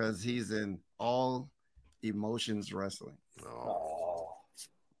that because he's in All Emotions Wrestling. Oh.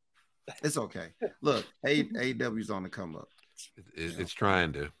 It's okay. Look, AEW's on the come up. It's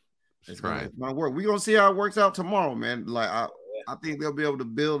trying to. It's trying to work. We're gonna see how it works out tomorrow, man. Like I think they'll be able to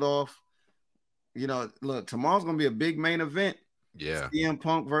build off. You know, look, tomorrow's gonna be a big main event. Yeah. CM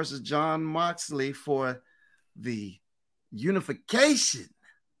Punk versus Jon Moxley for the unification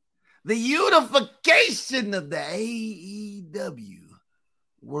of the AEW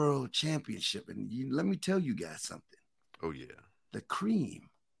World Championship. And let me tell you guys something. Oh yeah. The cream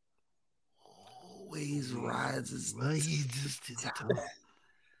always rises to the top.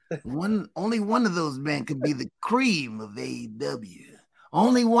 Only one of those men could be the cream of AEW.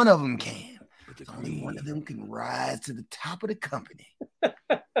 Only one of them can. Only one of them can rise to the top of the company. Only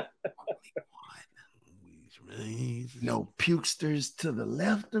one. No pukesters to the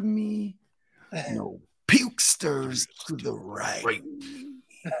left of me. No pukesters to the right.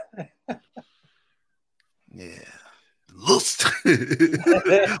 Yeah. Lust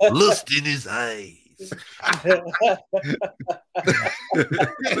in his eyes.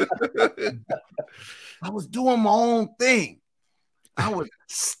 I was doing my own thing. I was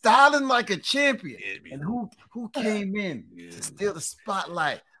styling like a champion. And who came in to steal the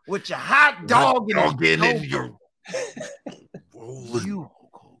spotlight with your hot dog in your you, Hulk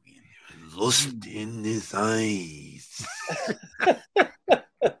Hogan. Lust in his eyes.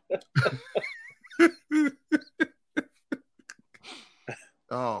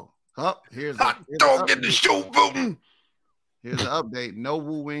 Here's hot dog in the show voting. Here's the update.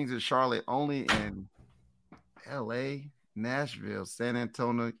 Nobu Wings in Charlotte, only in LA, Nashville, San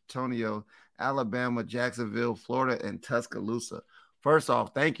Antonio, Alabama, Jacksonville, Florida, and Tuscaloosa. First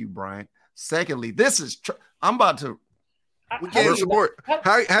off, thank you, Brian. Secondly, this is I'm about to. We can't support.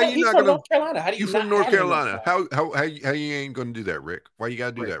 How you not gonna? North Carolina. How do you from North Carolina? How you ain't gonna do that, Rick? Why you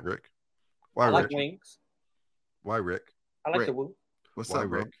gotta do that, Rick? Why, I like Rick? wings. Why, Rick? I like the woo. What's Why,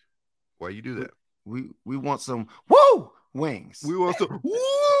 up, Rick? Bro? Why you do that? We want some woo wings. We want some woo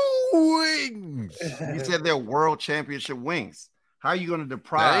wings. You said they're world championship wings. How are you going to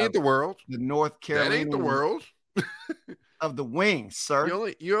deprive? That ain't the world. The North Carolina. That ain't the world. Of the wings, sir.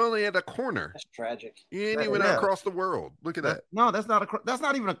 You only at a corner. That's tragic. You ain't even across the world. Look at that. No, that's not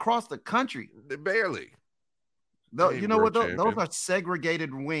even across the country. Barely. You know what? Those are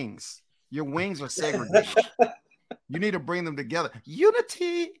segregated wings. Your wings are segregated. You need to bring them together.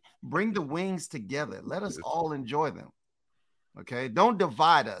 Unity. Bring the wings together. Let us all enjoy them. Okay? Don't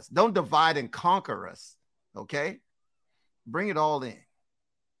divide us. Don't divide and conquer us. Okay? Bring it all in.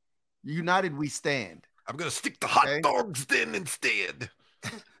 United we stand. I'm going to stick the hot dogs in instead.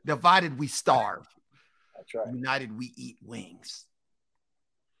 Divided we starve. That's right. United we eat wings.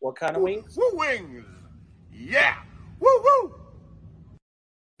 What kind of wings? Woo wings. Yeah. Woo woo.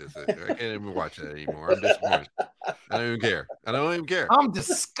 I can't even watch that anymore. I'm disappointed. I don't even care. I'm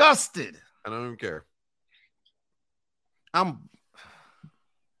disgusted. I don't even care.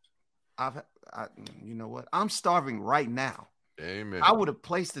 You know what? I'm starving right now. Amen. I would have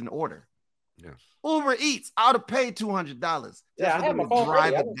placed an order. Yes. Uber Eats. I would have paid $200. Yeah, I had my phone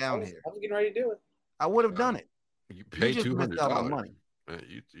drive it down here. I was getting ready to do it. I would have done it. You pay $200. Money.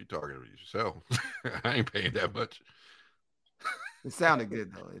 You talking to yourself? I ain't paying that much. It sounded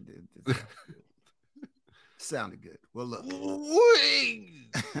good though. It did. Sounded good. Well, look.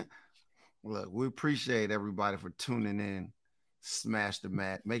 Look, we appreciate everybody for tuning in. Smash the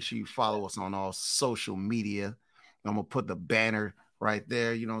Mat. Make sure you follow us on all social media. I'm gonna put the banner right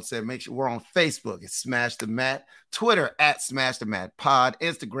there. You know what I'm saying? Make sure we're on Facebook. It's Smash the Mat. Twitter at Smash the Mat Pod.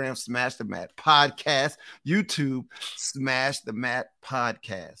 Instagram Smash the Mat Podcast. YouTube Smash the Mat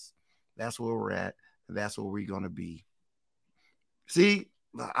Podcast. That's where we're at. And that's where we're gonna be. See,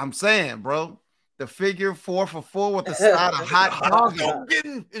 I'm saying, bro, the figure 4 for 4 with the side of hot dog.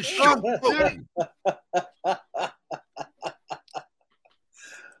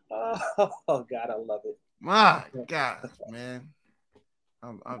 Oh God, I love it. My God, man,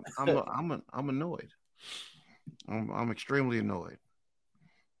 I'm annoyed. I'm extremely annoyed.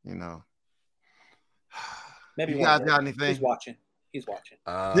 You know. Maybe you guys got anything? He's watching.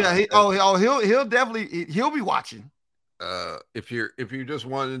 Yeah. He'll definitely he'll be watching. If you're just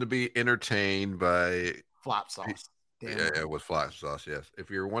wanting to be entertained by flop sauce. Yeah, with flop sauce, yes. If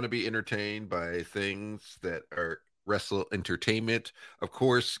you want to be entertained by things that are wrestle entertainment, of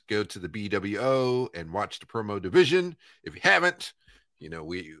course, go to the BWO and watch the promo division. If you haven't,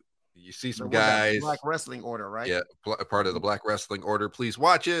 you see some guys. Black Wrestling Order, right? Yeah, part of the Black Wrestling Order. Please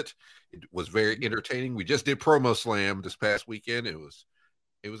watch it. It was very entertaining. We just did Promo Slam this past weekend. It was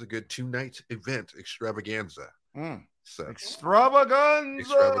a good 2-night event extravaganza. So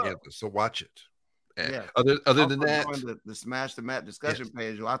extravaganza. So watch it. Yeah. Other than that, the Smash the Mat discussion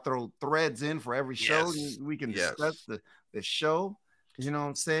page, I throw threads in for every show. We can discuss the show. You know what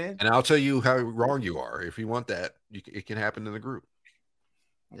I'm saying? And I'll tell you how wrong you are. If you want that, it can happen in the group.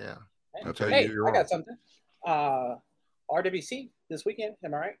 Yeah. I'll tell you. I got something. RWC this weekend.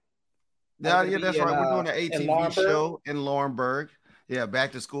 Am I right? Yeah, that's right. We're doing an ATV show in Laurinburg. Yeah,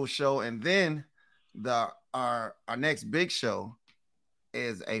 back to school show, and then our next big show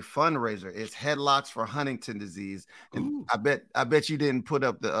is a fundraiser. It's Headlocks for Huntington disease. And I bet you didn't put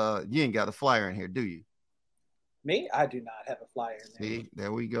up you ain't got a flyer in here, do you? Me? I do not have a flyer in there. See,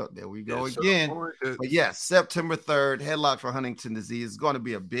 there we go again. But yes, September 3rd, Headlocks for Huntington disease is going to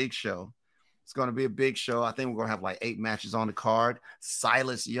be a big show. It's going to be a big show. I think we're going to have like 8 matches on the card.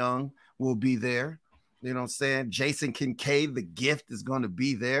 Silas Young will be there. You know what I'm saying? Jason Kincaid, the Gift, is going to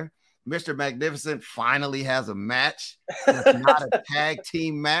be there. Mr. Magnificent finally has a match. It's not a tag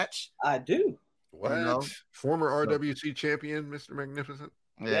team match. I do. What? Former RWC champion, Mr. Magnificent?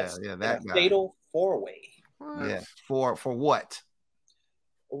 Yeah, that guy. Fatal 4-way. Yeah, for what?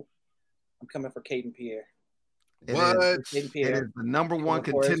 I'm coming for Caden Pierre. It is the number one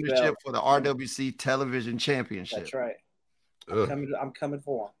contendership for the RWC Television Championship. That's right. I'm coming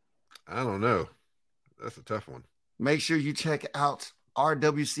for him. I don't know. That's a tough one. Make sure you check out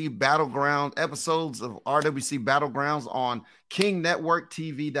RWC Battleground episodes of RWC Battlegrounds on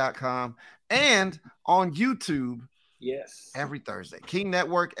KingNetworkTV.com and on YouTube. Yes. Every Thursday.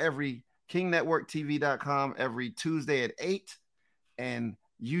 KingNetworkTV.com every Tuesday at 8 and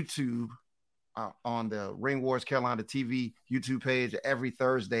YouTube on the Ring Wars Carolina TV YouTube page every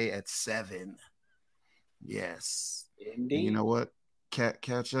Thursday at 7. Yes. Indeed. You know what?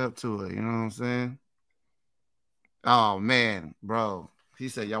 Catch up to it. You know what I'm saying? Oh, man, bro. He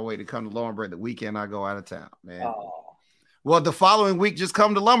said, y'all wait to come to Laurinburg the weekend I go out of town, man. Oh. Well, the following week, just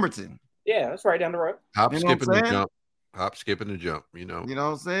come to Lumberton. Yeah, that's right down the road. Hop, skip, and jump. Hop, skip, and jump, You know what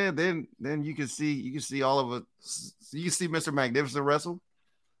I'm saying? Then you can see all of it. You can see Mr. Magnificent wrestle.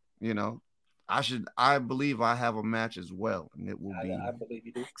 You know, I believe I have a match as well, and it will be I believe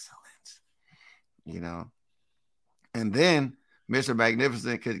you do. Excellent. You know, and then Mr.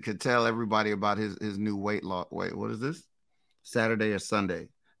 Magnificent could tell everybody about his new weight loss. Wait, what is this? Saturday or Sunday?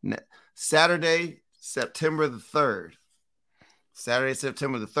 Saturday, September the 3rd. Saturday,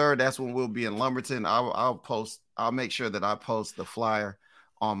 September the 3rd. That's when we'll be in Lumberton. I'll make sure that I post the flyer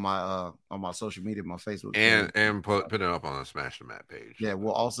on my social media, my Facebook page. And put it up on the Smash the Mat page. Yeah,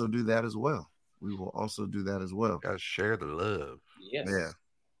 we'll also do that as well. We will also do that as well. Guys, share the love. Yes. Yeah.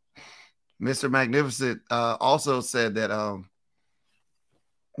 Mr. Magnificent also said that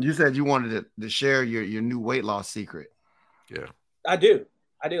you said you wanted to share your new weight loss secret. Yeah. I do.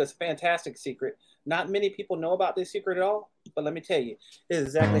 It's a fantastic secret. Not many people know about this secret at all, but let me tell you, it's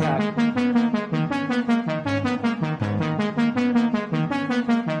exactly how